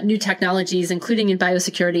new technologies, including in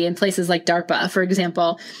biosecurity in places like DARPA, for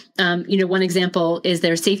example. One example is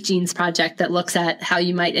their Safe Genes project that looks at how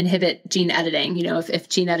you might inhibit gene editing. If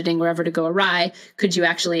gene editing were ever to go awry, could you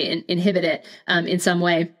actually inhibit it in some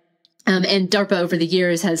way? And DARPA over the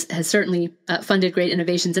years has certainly funded great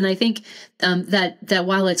innovations. And I think that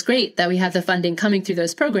while it's great that we have the funding coming through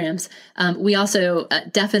those programs, we also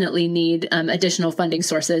definitely need additional funding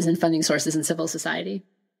sources in civil society.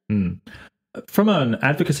 Mm. From an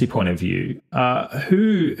advocacy point of view,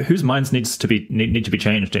 whose minds need to be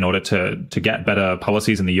changed in order to get better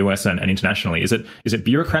policies in the US and internationally? Is it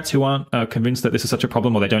bureaucrats who aren't convinced that this is such a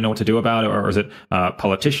problem, or they don't know what to do about it, or is it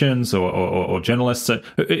politicians or journalists?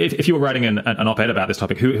 If you were writing an op-ed about this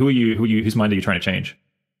topic, whose mind are you trying to change?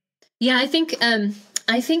 Yeah, I think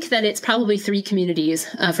that it's probably three communities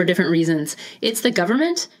for different reasons. It's the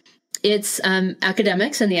government, it's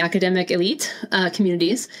academics and the academic elite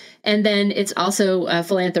communities, and then it's also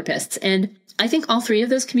philanthropists. And I think all three of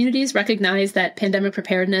those communities recognize that pandemic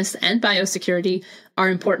preparedness and biosecurity are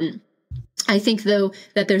important. I think, though,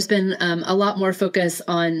 that there's been a lot more focus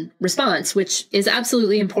on response, which is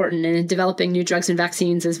absolutely important, and developing new drugs and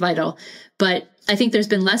vaccines is vital. But I think there's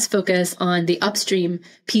been less focus on the upstream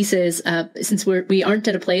pieces, since we aren't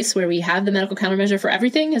at a place where we have the medical countermeasure for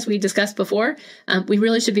everything, as we discussed before. We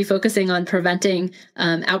really should be focusing on preventing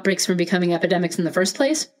outbreaks from becoming epidemics in the first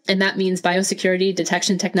place. And that means biosecurity,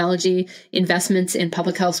 detection technology, investments in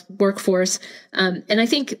public health workforce. And I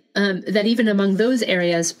think that even among those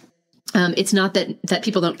areas, it's not that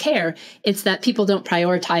people don't care. It's that people don't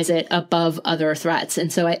prioritize it above other threats.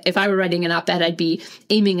 And so if I were writing an op-ed, I'd be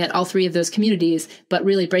aiming at all three of those communities, but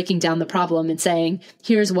really breaking down the problem and saying,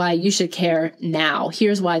 here's why you should care now.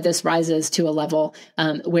 Here's why this rises to a level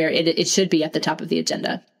where it should be at the top of the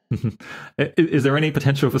agenda. Is there any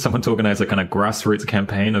potential for someone to organize a kind of grassroots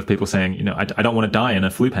campaign of people saying, I don't want to die in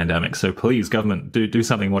a flu pandemic, so please, government, do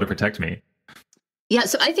something more to protect me? Yeah,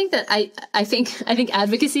 so I think that I think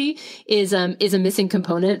advocacy is a missing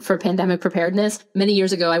component for pandemic preparedness. Many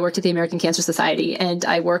years ago, I worked at the American Cancer Society, and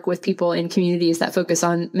I work with people in communities that focus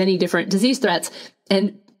on many different disease threats.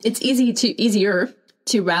 And it's easier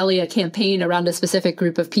to rally a campaign around a specific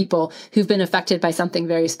group of people who've been affected by something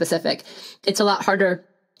very specific. It's a lot harder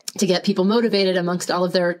to get people motivated amongst all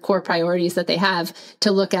of their core priorities that they have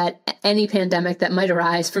to look at any pandemic that might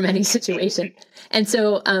arise from any situation. And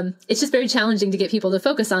so it's just very challenging to get people to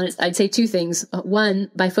focus on it. I'd say two things.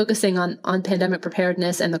 One, by focusing on pandemic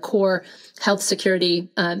preparedness and the core health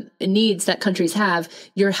security needs that countries have,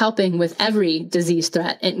 you're helping with every disease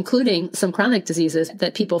threat, including some chronic diseases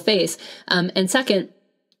that people face. And second,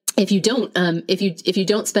 if you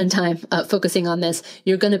don't spend time focusing on this,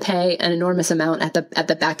 you're going to pay an enormous amount at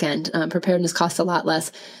the back end. Preparedness costs a lot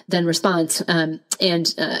less than response, and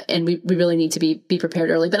we really need to be prepared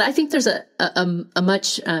early. But I think there's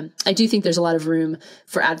I do think there's a lot of room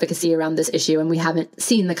for advocacy around this issue, and we haven't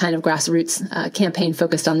seen the kind of grassroots campaign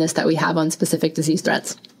focused on this that we have on specific disease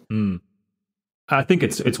threats. Mm. I think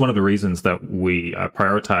it's one of the reasons that we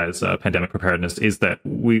prioritize pandemic preparedness is that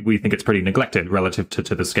we think it's pretty neglected relative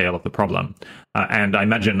to the scale of the problem. And I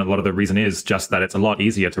imagine a lot of the reason is just that it's a lot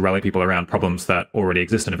easier to rally people around problems that already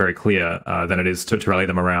exist and are very clear than it is to rally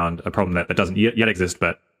them around a problem that doesn't yet exist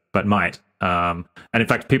but might. And in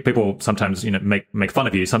fact, people sometimes make fun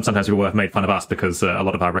of you. Sometimes people have made fun of us because a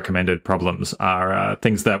lot of our recommended problems are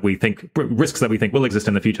things that we think, risks that we think will exist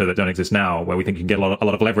in the future that don't exist now, where we think you can get a lot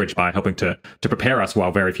of leverage by helping to prepare us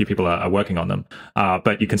while very few people are working on them.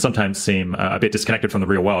 But you can sometimes seem a bit disconnected from the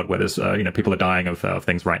real world where there's people are dying of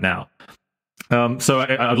things right now.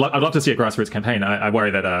 I'd love to see a grassroots campaign. I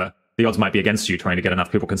worry that the odds might be against you trying to get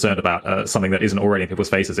enough people concerned about something that isn't already in people's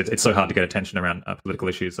faces. It's so hard to get attention around political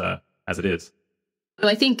issues as it is. So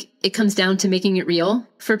I think it comes down to making it real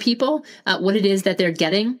for people, what it is that they're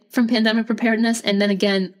getting from pandemic preparedness, and then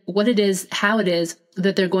again, what it is, how it is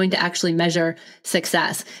that they're going to actually measure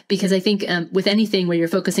success. Because I think with anything where you're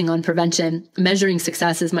focusing on prevention, measuring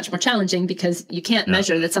success is much more challenging because you can't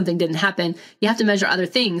measure that something didn't happen. You have to measure other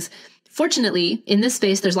things. Fortunately, in this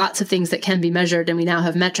space, there's lots of things that can be measured, and we now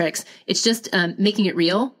have metrics. It's just making it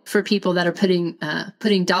real for people that are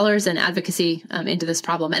putting dollars and advocacy into this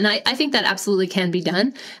problem. And I think that absolutely can be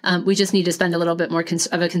done. We just need to spend a little bit more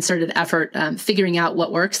of a concerted effort figuring out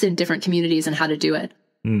what works in different communities and how to do it.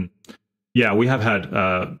 Mm. Yeah, we have had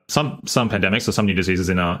some pandemics or some new diseases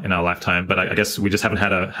in our lifetime, but I guess we just haven't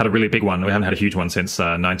had a really big one. We haven't had a huge one since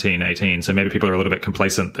 1918. So maybe people are a little bit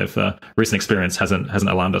complacent if recent experience hasn't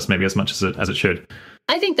alarmed us maybe as much as it should.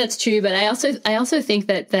 I think that's true, but I also think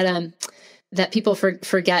that people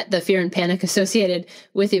forget the fear and panic associated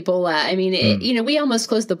with Ebola. I mean, we almost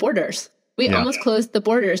closed the borders. We almost closed the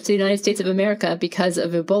borders to the United States of America because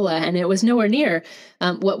of Ebola, and it was nowhere near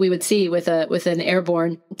what we would see with an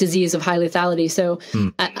airborne disease of high lethality. So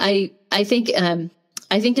I think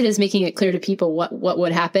it is making it clear to people what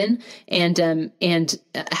would happen and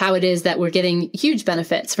how it is that we're getting huge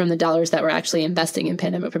benefits from the dollars that we're actually investing in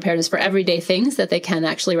pandemic preparedness for everyday things that they can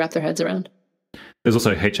actually wrap their heads around. There's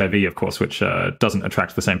also HIV, of course, which doesn't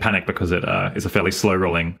attract the same panic because it is a fairly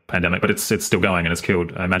slow-rolling pandemic, but it's still going and it's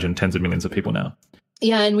killed, I imagine, tens of millions of people now.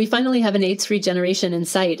 Yeah, and we finally have an AIDS-free generation in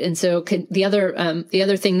sight. And so the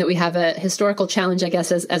other thing that we have a historical challenge, I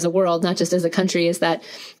guess, as a world, not just as a country, is that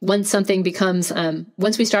once something becomes,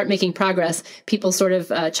 once we start making progress, people sort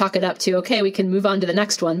of chalk it up to, okay, we can move on to the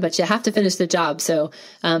next one, but you have to finish the job. So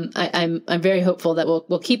I'm very hopeful that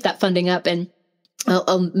we'll keep that funding up, and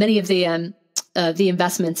many of the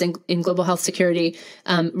investments in global health security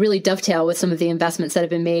really dovetail with some of the investments that have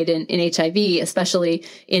been made in HIV, especially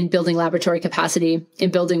in building laboratory capacity,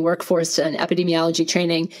 in building workforce and epidemiology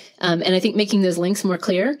training. And I think making those links more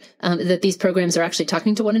clear, that these programs are actually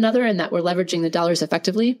talking to one another and that we're leveraging the dollars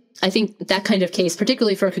effectively. I think that kind of case,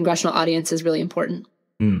 particularly for a congressional audience, is really important.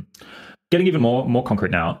 Mm. Getting even more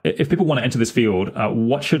concrete now, if people want to enter this field,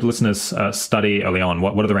 what should listeners study early on?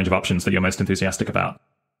 What are the range of options that you're most enthusiastic about?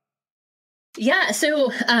 Yeah,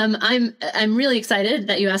 so I'm really excited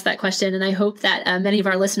that you asked that question, and I hope that many of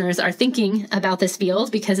our listeners are thinking about this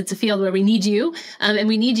field because it's a field where we need you, and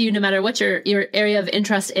we need you no matter what your area of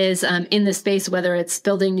interest is in this space, whether it's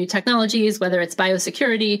building new technologies, whether it's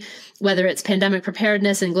biosecurity, whether it's pandemic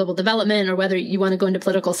preparedness and global development, or whether you want to go into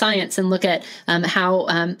political science and look at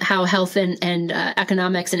how health and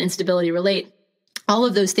economics and instability relate. All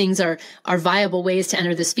of those things are viable ways to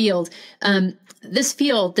enter this field.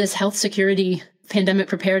 This health security pandemic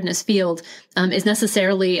preparedness field is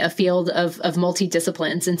necessarily a field of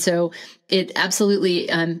multidisciplines. And so it absolutely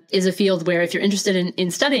is a field where if you're interested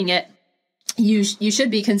in studying it, you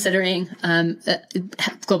should be considering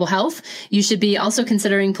global health. You should be also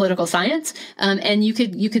considering political science, and you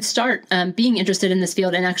could start being interested in this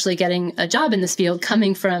field and actually getting a job in this field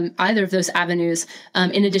coming from either of those avenues,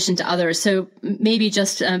 in addition to others. So maybe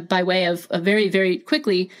just by way of very, very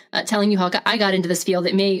quickly telling you how I got into this field,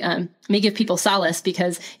 it may give people solace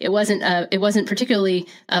because it wasn't particularly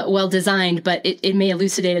well designed, but it may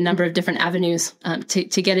elucidate a number of different avenues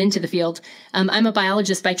to get into the field. I'm a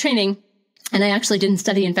biologist by training. And I actually didn't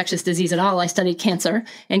study infectious disease at all. I studied cancer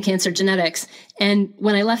and cancer genetics. And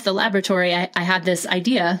when I left the laboratory, I had this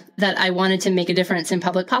idea that I wanted to make a difference in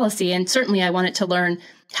public policy. And certainly I wanted to learn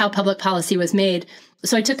how public policy was made.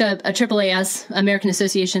 So I took a AAAS, American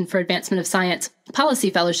Association for Advancement of Science Policy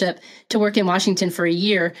Fellowship to work in Washington for a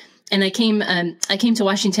year. And I came to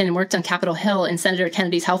Washington and worked on Capitol Hill in Senator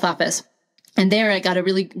Kennedy's health office. And there I got a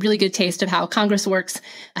really, really good taste of how Congress works,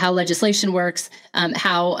 how legislation works,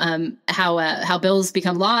 how bills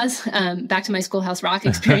become laws. Back to my Schoolhouse Rock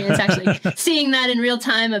experience, actually seeing that in real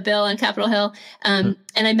time, a bill on Capitol Hill. And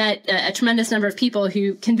I met a tremendous number of people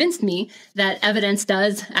who convinced me that evidence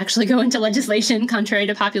does actually go into legislation, contrary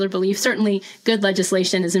to popular belief. Certainly good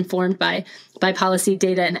legislation is informed by policy,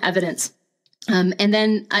 data, and evidence. And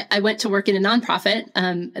then I went to work in a nonprofit,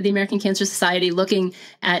 the American Cancer Society, looking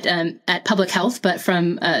at public health, but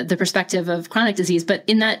from the perspective of chronic disease. But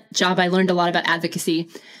in that job, I learned a lot about advocacy.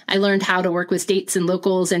 I learned how to work with states and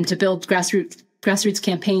locals and to build grassroots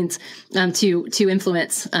campaigns to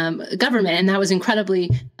influence government. And that was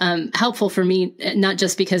incredibly helpful for me, not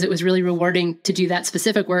just because it was really rewarding to do that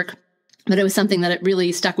specific work, but it was something that it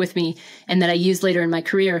really stuck with me and that I used later in my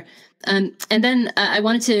career. And then I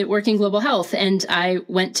wanted to work in global health, and I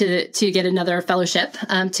went to get another fellowship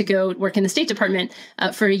to go work in the State Department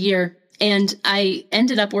for a year. And I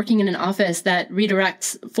ended up working in an office that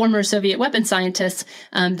redirects former Soviet weapons scientists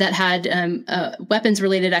that had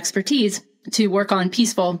weapons-related expertise to work on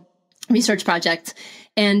peaceful research projects.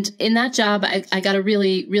 And in that job, I got a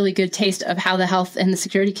really, really good taste of how the health and the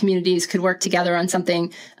security communities could work together on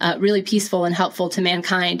something really peaceful and helpful to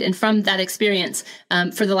mankind. And from that experience,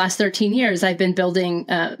 for the last 13 years, I've been building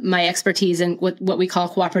my expertise in what we call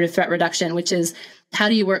cooperative threat reduction, which is how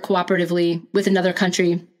do you work cooperatively with another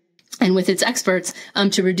country and with its experts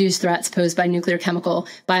to reduce threats posed by nuclear, chemical,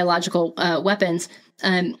 biological weapons.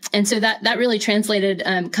 And so that really translated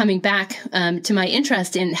coming back to my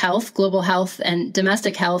interest in health, global health, and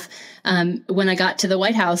domestic health when I got to the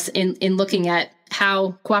White House in looking at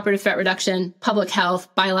how cooperative threat reduction, public health,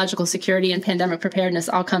 biological security, and pandemic preparedness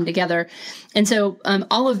all come together. And so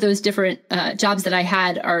all of those different jobs that I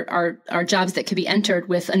had are jobs that could be entered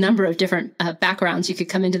with a number of different backgrounds. You could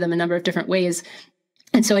come into them a number of different ways.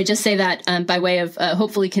 And so I just say that by way of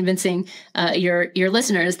hopefully convincing your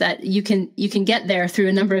listeners that you can get there through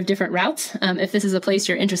a number of different routes if this is a place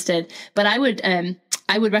you're interested. But I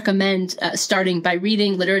would recommend starting by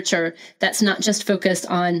reading literature that's not just focused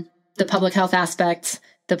on the public health aspects,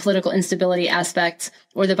 the political instability aspects,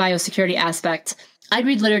 or the biosecurity aspects. I'd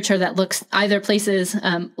read literature that looks either places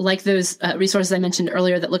like those resources I mentioned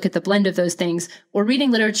earlier that look at the blend of those things, or reading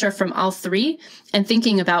literature from all three and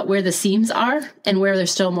thinking about where the seams are and where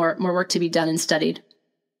there's still more work to be done and studied.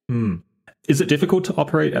 Is it difficult to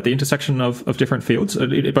operate at the intersection of different fields?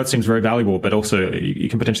 It both seems very valuable, but also you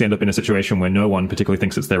can potentially end up in a situation where no one particularly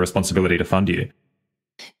thinks it's their responsibility to fund you.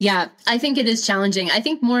 Yeah, I think it is challenging. I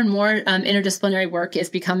think more and more interdisciplinary work is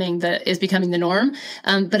becoming the norm.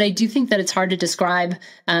 But I do think that it's hard to describe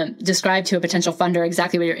to a potential funder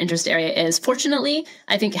exactly what your interest area is. Fortunately,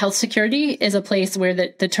 I think health security is a place where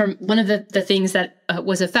the term, one of the things that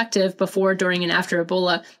was effective before, during, and after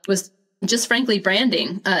Ebola was just frankly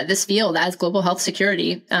branding this field as global health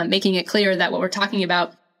security, making it clear that what we're talking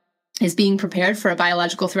about is being prepared for a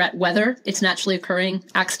biological threat, whether it's naturally occurring,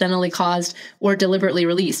 accidentally caused, or deliberately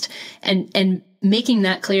released. And making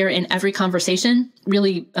that clear in every conversation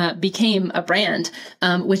really became a brand,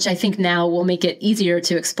 which I think now will make it easier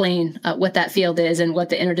to explain what that field is and what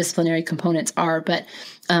the interdisciplinary components are. But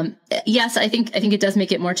yes, I think it does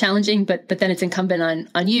make it more challenging, but then it's incumbent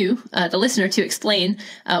on you, the listener, to explain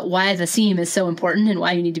why the seam is so important and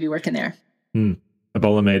why you need to be working there.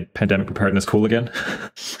 Ebola made pandemic preparedness cool again.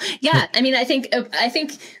 Yeah, I mean, I think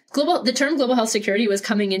the term global health security was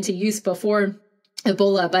coming into use before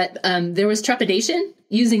Ebola, but there was trepidation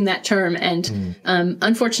using that term, and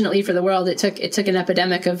unfortunately for the world, it took an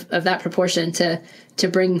epidemic of that proportion to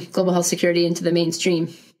bring global health security into the mainstream.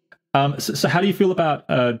 So how do you feel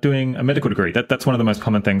about doing a medical degree? That's one of the most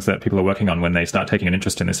common things that people are working on when they start taking an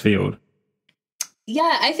interest in this field.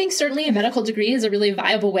 Yeah, I think certainly a medical degree is a really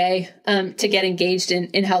viable way to get engaged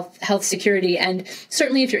in health security. And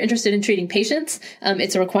certainly if you're interested in treating patients,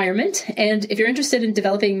 it's a requirement. And if you're interested in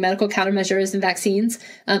developing medical countermeasures and vaccines,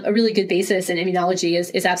 a really good basis in immunology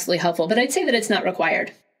is absolutely helpful. But I'd say that it's not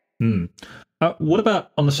required. What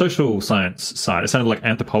about on the social science side? It sounded like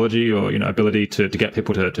anthropology or ability to get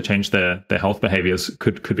people to change their health behaviors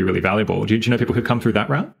could be really valuable. Do you know people who come through that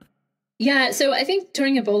route? Yeah, so I think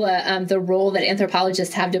during Ebola, the role that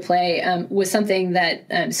anthropologists have to play was something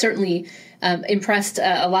that certainly impressed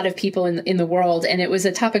a lot of people in the world, and it was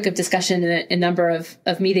a topic of discussion in a number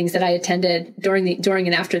of meetings that I attended during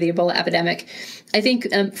and after the Ebola epidemic. I think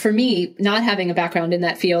for me, not having a background in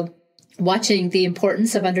that field, watching the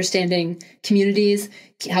importance of understanding communities,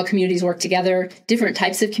 how communities work together, different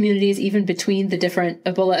types of communities, even between the different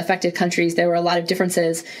Ebola-affected countries. There were a lot of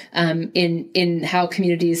differences in how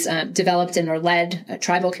communities developed and are led,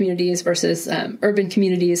 tribal communities versus urban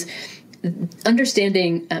communities.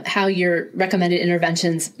 Understanding how your recommended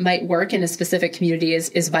interventions might work in a specific community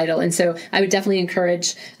is vital. And so I would definitely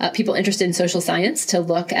encourage people interested in social science to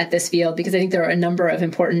look at this field, because I think there are a number of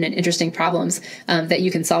important and interesting problems that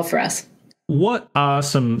you can solve for us. What are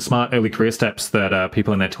some smart early career steps that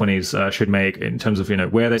people in their 20s should make in terms of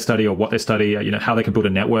where they study or what they study, how they can build a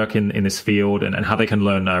network in this field, and how they can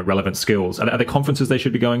learn relevant skills? Are there conferences they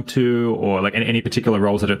should be going to, or like any particular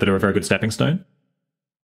roles that are a very good stepping stone?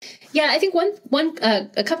 Yeah, I think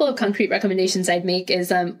a couple of concrete recommendations I'd make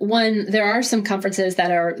is one, there are some conferences that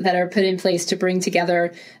are put in place to bring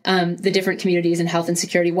together the different communities in health and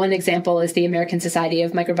security. One example is the American Society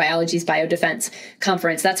of Microbiology's Biodefense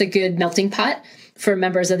Conference. That's a good melting pot for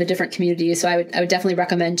members of the different communities. So I would definitely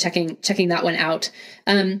recommend checking that one out.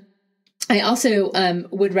 I also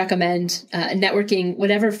would recommend networking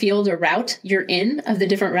whatever field or route you're in of the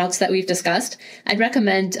different routes that we've discussed. I'd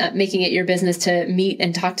recommend making it your business to meet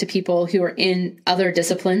and talk to people who are in other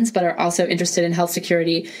disciplines but are also interested in health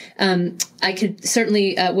security. I could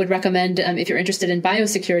certainly would recommend, if you're interested in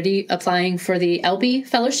biosecurity, applying for the ELBI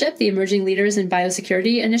Fellowship, the Emerging Leaders in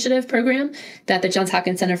Biosecurity Initiative program that the Johns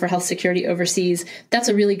Hopkins Center for Health Security oversees. That's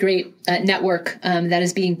a really great network that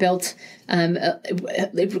is being built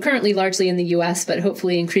currently largely in the U.S., but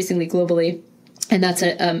hopefully increasingly globally. And that's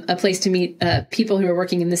a place to meet people who are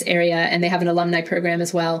working in this area, and they have an alumni program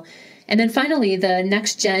as well. And then finally, the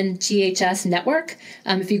Next Gen GHS Network.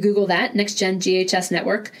 If you Google that, Next Gen GHS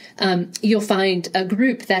Network, you'll find a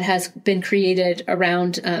group that has been created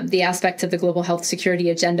around the aspects of the global health security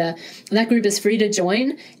agenda. And that group is free to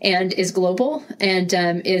join and is global and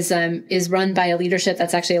is run by a leadership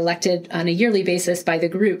that's actually elected on a yearly basis by the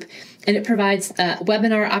group. And it provides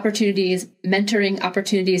webinar opportunities, mentoring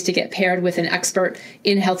opportunities to get paired with an expert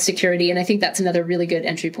in health security. And I think that's another really good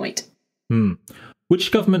entry point.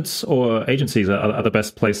 Which governments or agencies are the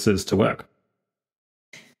best places to work?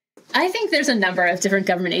 I think there's a number of different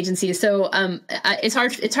government agencies. So it's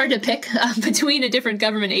hard to pick between a different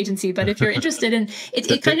government agency. But if you're interested in it,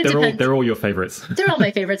 it kind of depends. They're all your favorites. They're all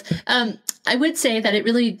my favorites. I would say that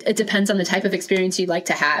it depends on the type of experience you'd like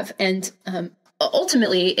to have. And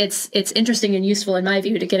ultimately, it's interesting and useful, in my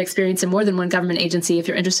view, to get experience in more than one government agency if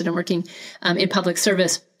you're interested in working in public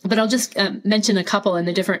service. But I'll just mention a couple and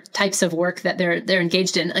the different types of work that they're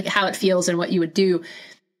engaged in, like how it feels and what you would do.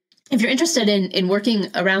 If you're interested in working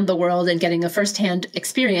around the world and getting a firsthand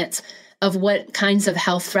experience of what kinds of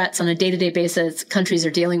health threats on a day-to-day basis countries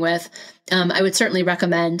are dealing with, I would certainly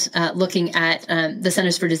recommend looking at the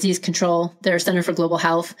Centers for Disease Control, their Center for Global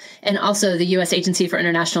Health, and also the U.S. Agency for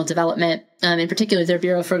International Development, in particular their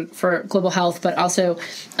Bureau for Global Health, but also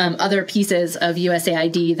other pieces of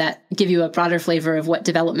USAID that give you a broader flavor of what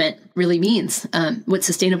development really means, what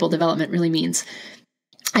sustainable development really means.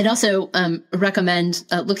 I'd also recommend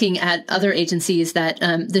looking at other agencies that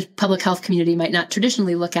the public health community might not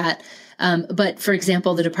traditionally look at. But for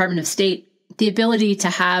example, the Department of State, the ability to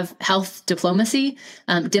have health diplomacy,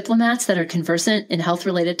 diplomats that are conversant in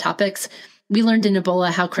health-related topics. We learned in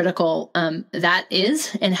Ebola how critical that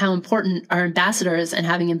is, and how important our ambassadors and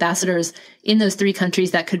having ambassadors in those three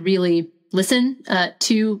countries that could really listen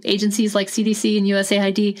to agencies like CDC and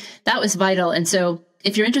USAID. That was vital. And so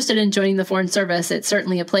if you're interested in joining the Foreign Service, it's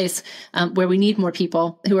certainly a place where we need more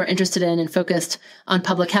people who are interested in and focused on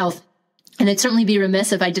public health. And I'd certainly be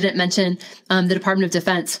remiss if I didn't mention the Department of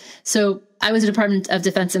Defense. So I was a Department of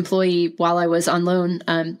Defense employee while I was on loan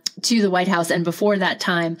to the White House and before that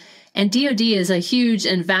time. And DoD is a huge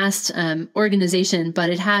and vast organization, but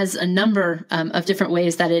it has a number of different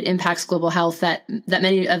ways that it impacts global health that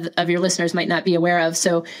many of your listeners might not be aware of.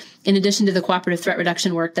 So in addition to the cooperative threat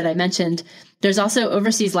reduction work that I mentioned, there's also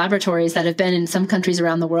overseas laboratories that have been in some countries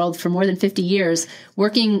around the world for more than 50 years,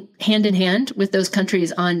 working hand in hand with those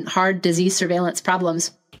countries on hard disease surveillance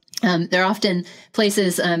problems. They're often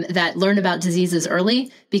places that learn about diseases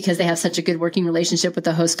early because they have such a good working relationship with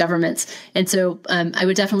the host governments. And so I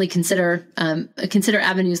would definitely consider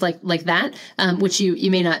avenues like that, which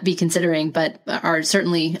you may not be considering, but are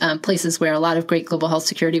certainly places where a lot of great global health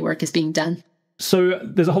security work is being done. So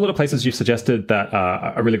there's a whole lot of places you've suggested that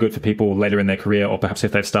are really good for people later in their career, or perhaps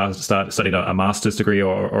if they've studied a master's degree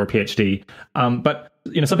or a PhD. But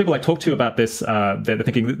some people I talk to about this, they're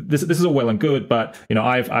thinking this is all well and good, but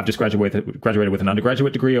I've just graduated with an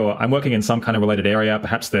undergraduate degree, or I'm working in some kind of related area.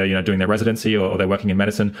 Perhaps they're doing their residency, or they're working in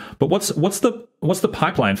medicine. But what's the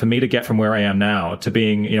pipeline for me to get from where I am now to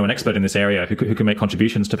being an expert in this area who can make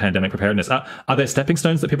contributions to pandemic preparedness? Are there stepping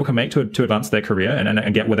stones that people can make to advance their career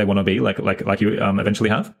and get where they want to be, like you eventually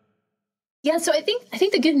have? Yeah, so I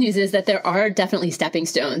think the good news is that there are definitely stepping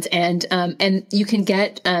stones, and you can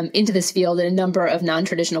get into this field in a number of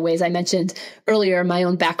non-traditional ways. I mentioned earlier my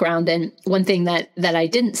own background, and one thing that I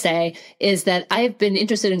didn't say is that I have been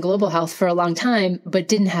interested in global health for a long time, but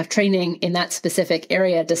didn't have training in that specific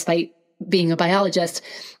area, despite being a biologist.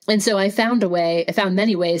 And so I found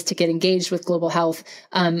many ways to get engaged with global health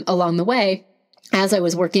along the way, as I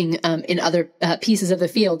was working in other pieces of the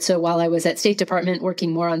field. So while I was at State Department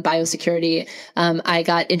working more on biosecurity, I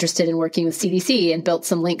got interested in working with CDC and built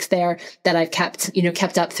some links there that I've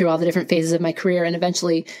kept up through all the different phases of my career, and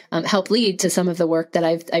eventually helped lead to some of the work that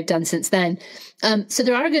I've done since then. So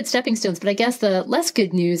there are good stepping stones, but I guess the less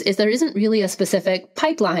good news is there isn't really a specific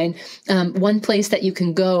pipeline, one place that you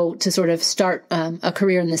can go to sort of start a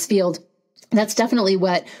career in this field. That's definitely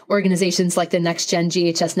what organizations like the NextGen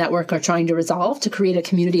GHS Network are trying to resolve, to create a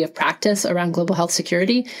community of practice around global health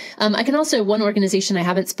security. I can also, one organization I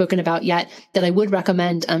haven't spoken about yet that I would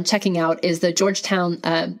recommend checking out is the Georgetown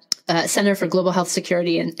Center for Global Health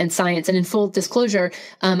Security and Science. And in full disclosure,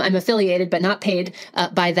 I'm affiliated but not paid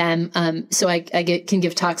by them, so I can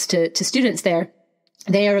give talks to students there.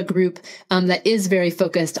 They are a group that is very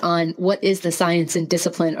focused on what is the science and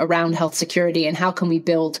discipline around health security, and how can we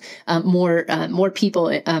build more people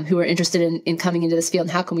who are interested in coming into this field,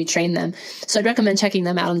 and how can we train them. So I'd recommend checking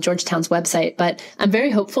them out on Georgetown's website. But I'm very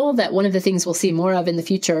hopeful that one of the things we'll see more of in the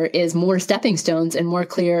future is more stepping stones and more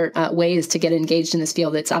clear ways to get engaged in this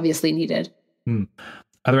field that's obviously needed.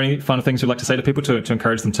 Are there any final things you'd like to say to people to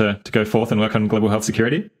encourage them to go forth and work on global health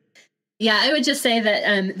security? Yeah, I would just say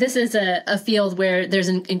that this is a field where there's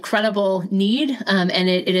an incredible need, and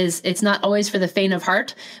it's not always for the faint of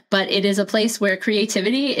heart, but it is a place where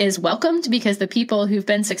creativity is welcomed, because the people who've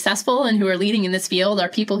been successful and who are leading in this field are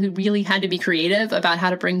people who really had to be creative about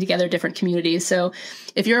how to bring together different communities. So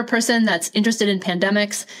if you're a person that's interested in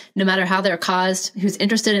pandemics, no matter how they're caused, who's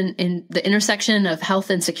interested in the intersection of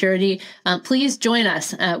health and security, please join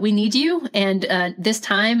us. We need you. And this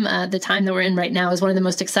time, the time that we're in right now, is one of the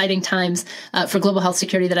most exciting times for global health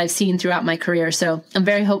security that I've seen throughout my career. So I'm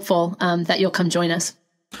very hopeful that you'll come join us.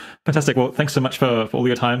 Fantastic. Well, thanks so much for all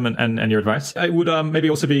your time and your advice. It would maybe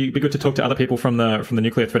also be good to talk to other people from the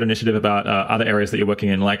Nuclear Threat Initiative about other areas that you're working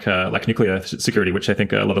in, like nuclear security, which I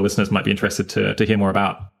think a lot of listeners might be interested to hear more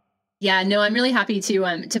about. Yeah, no, I'm really happy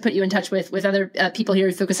to put you in touch with other people here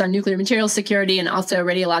who focus on nuclear materials security and also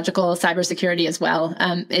radiological cybersecurity as well.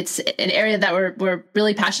 It's an area that we're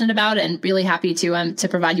really passionate about, and really happy to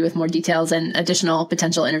provide you with more details and additional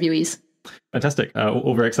potential interviewees. Fantastic.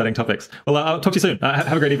 All very exciting topics. Well, I'll talk to you soon.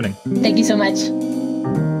 Have a great evening. Thank you so much.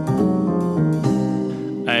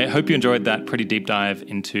 I hope you enjoyed that pretty deep dive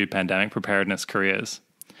into pandemic preparedness careers.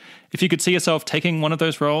 If you could see yourself taking one of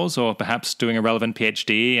those roles, or perhaps doing a relevant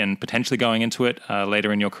PhD and potentially going into it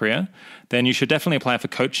later in your career, then you should definitely apply for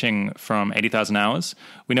coaching from 80,000 Hours.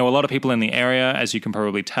 We know a lot of people in the area, as you can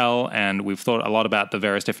probably tell, and we've thought a lot about the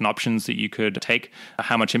various different options that you could take,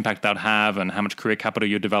 how much impact that would have, and how much career capital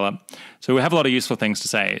you'd develop. So we have a lot of useful things to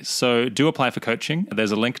say. So do apply for coaching.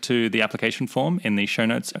 There's a link to the application form in the show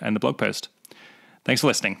notes and the blog post. Thanks for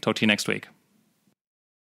listening. Talk to you next week.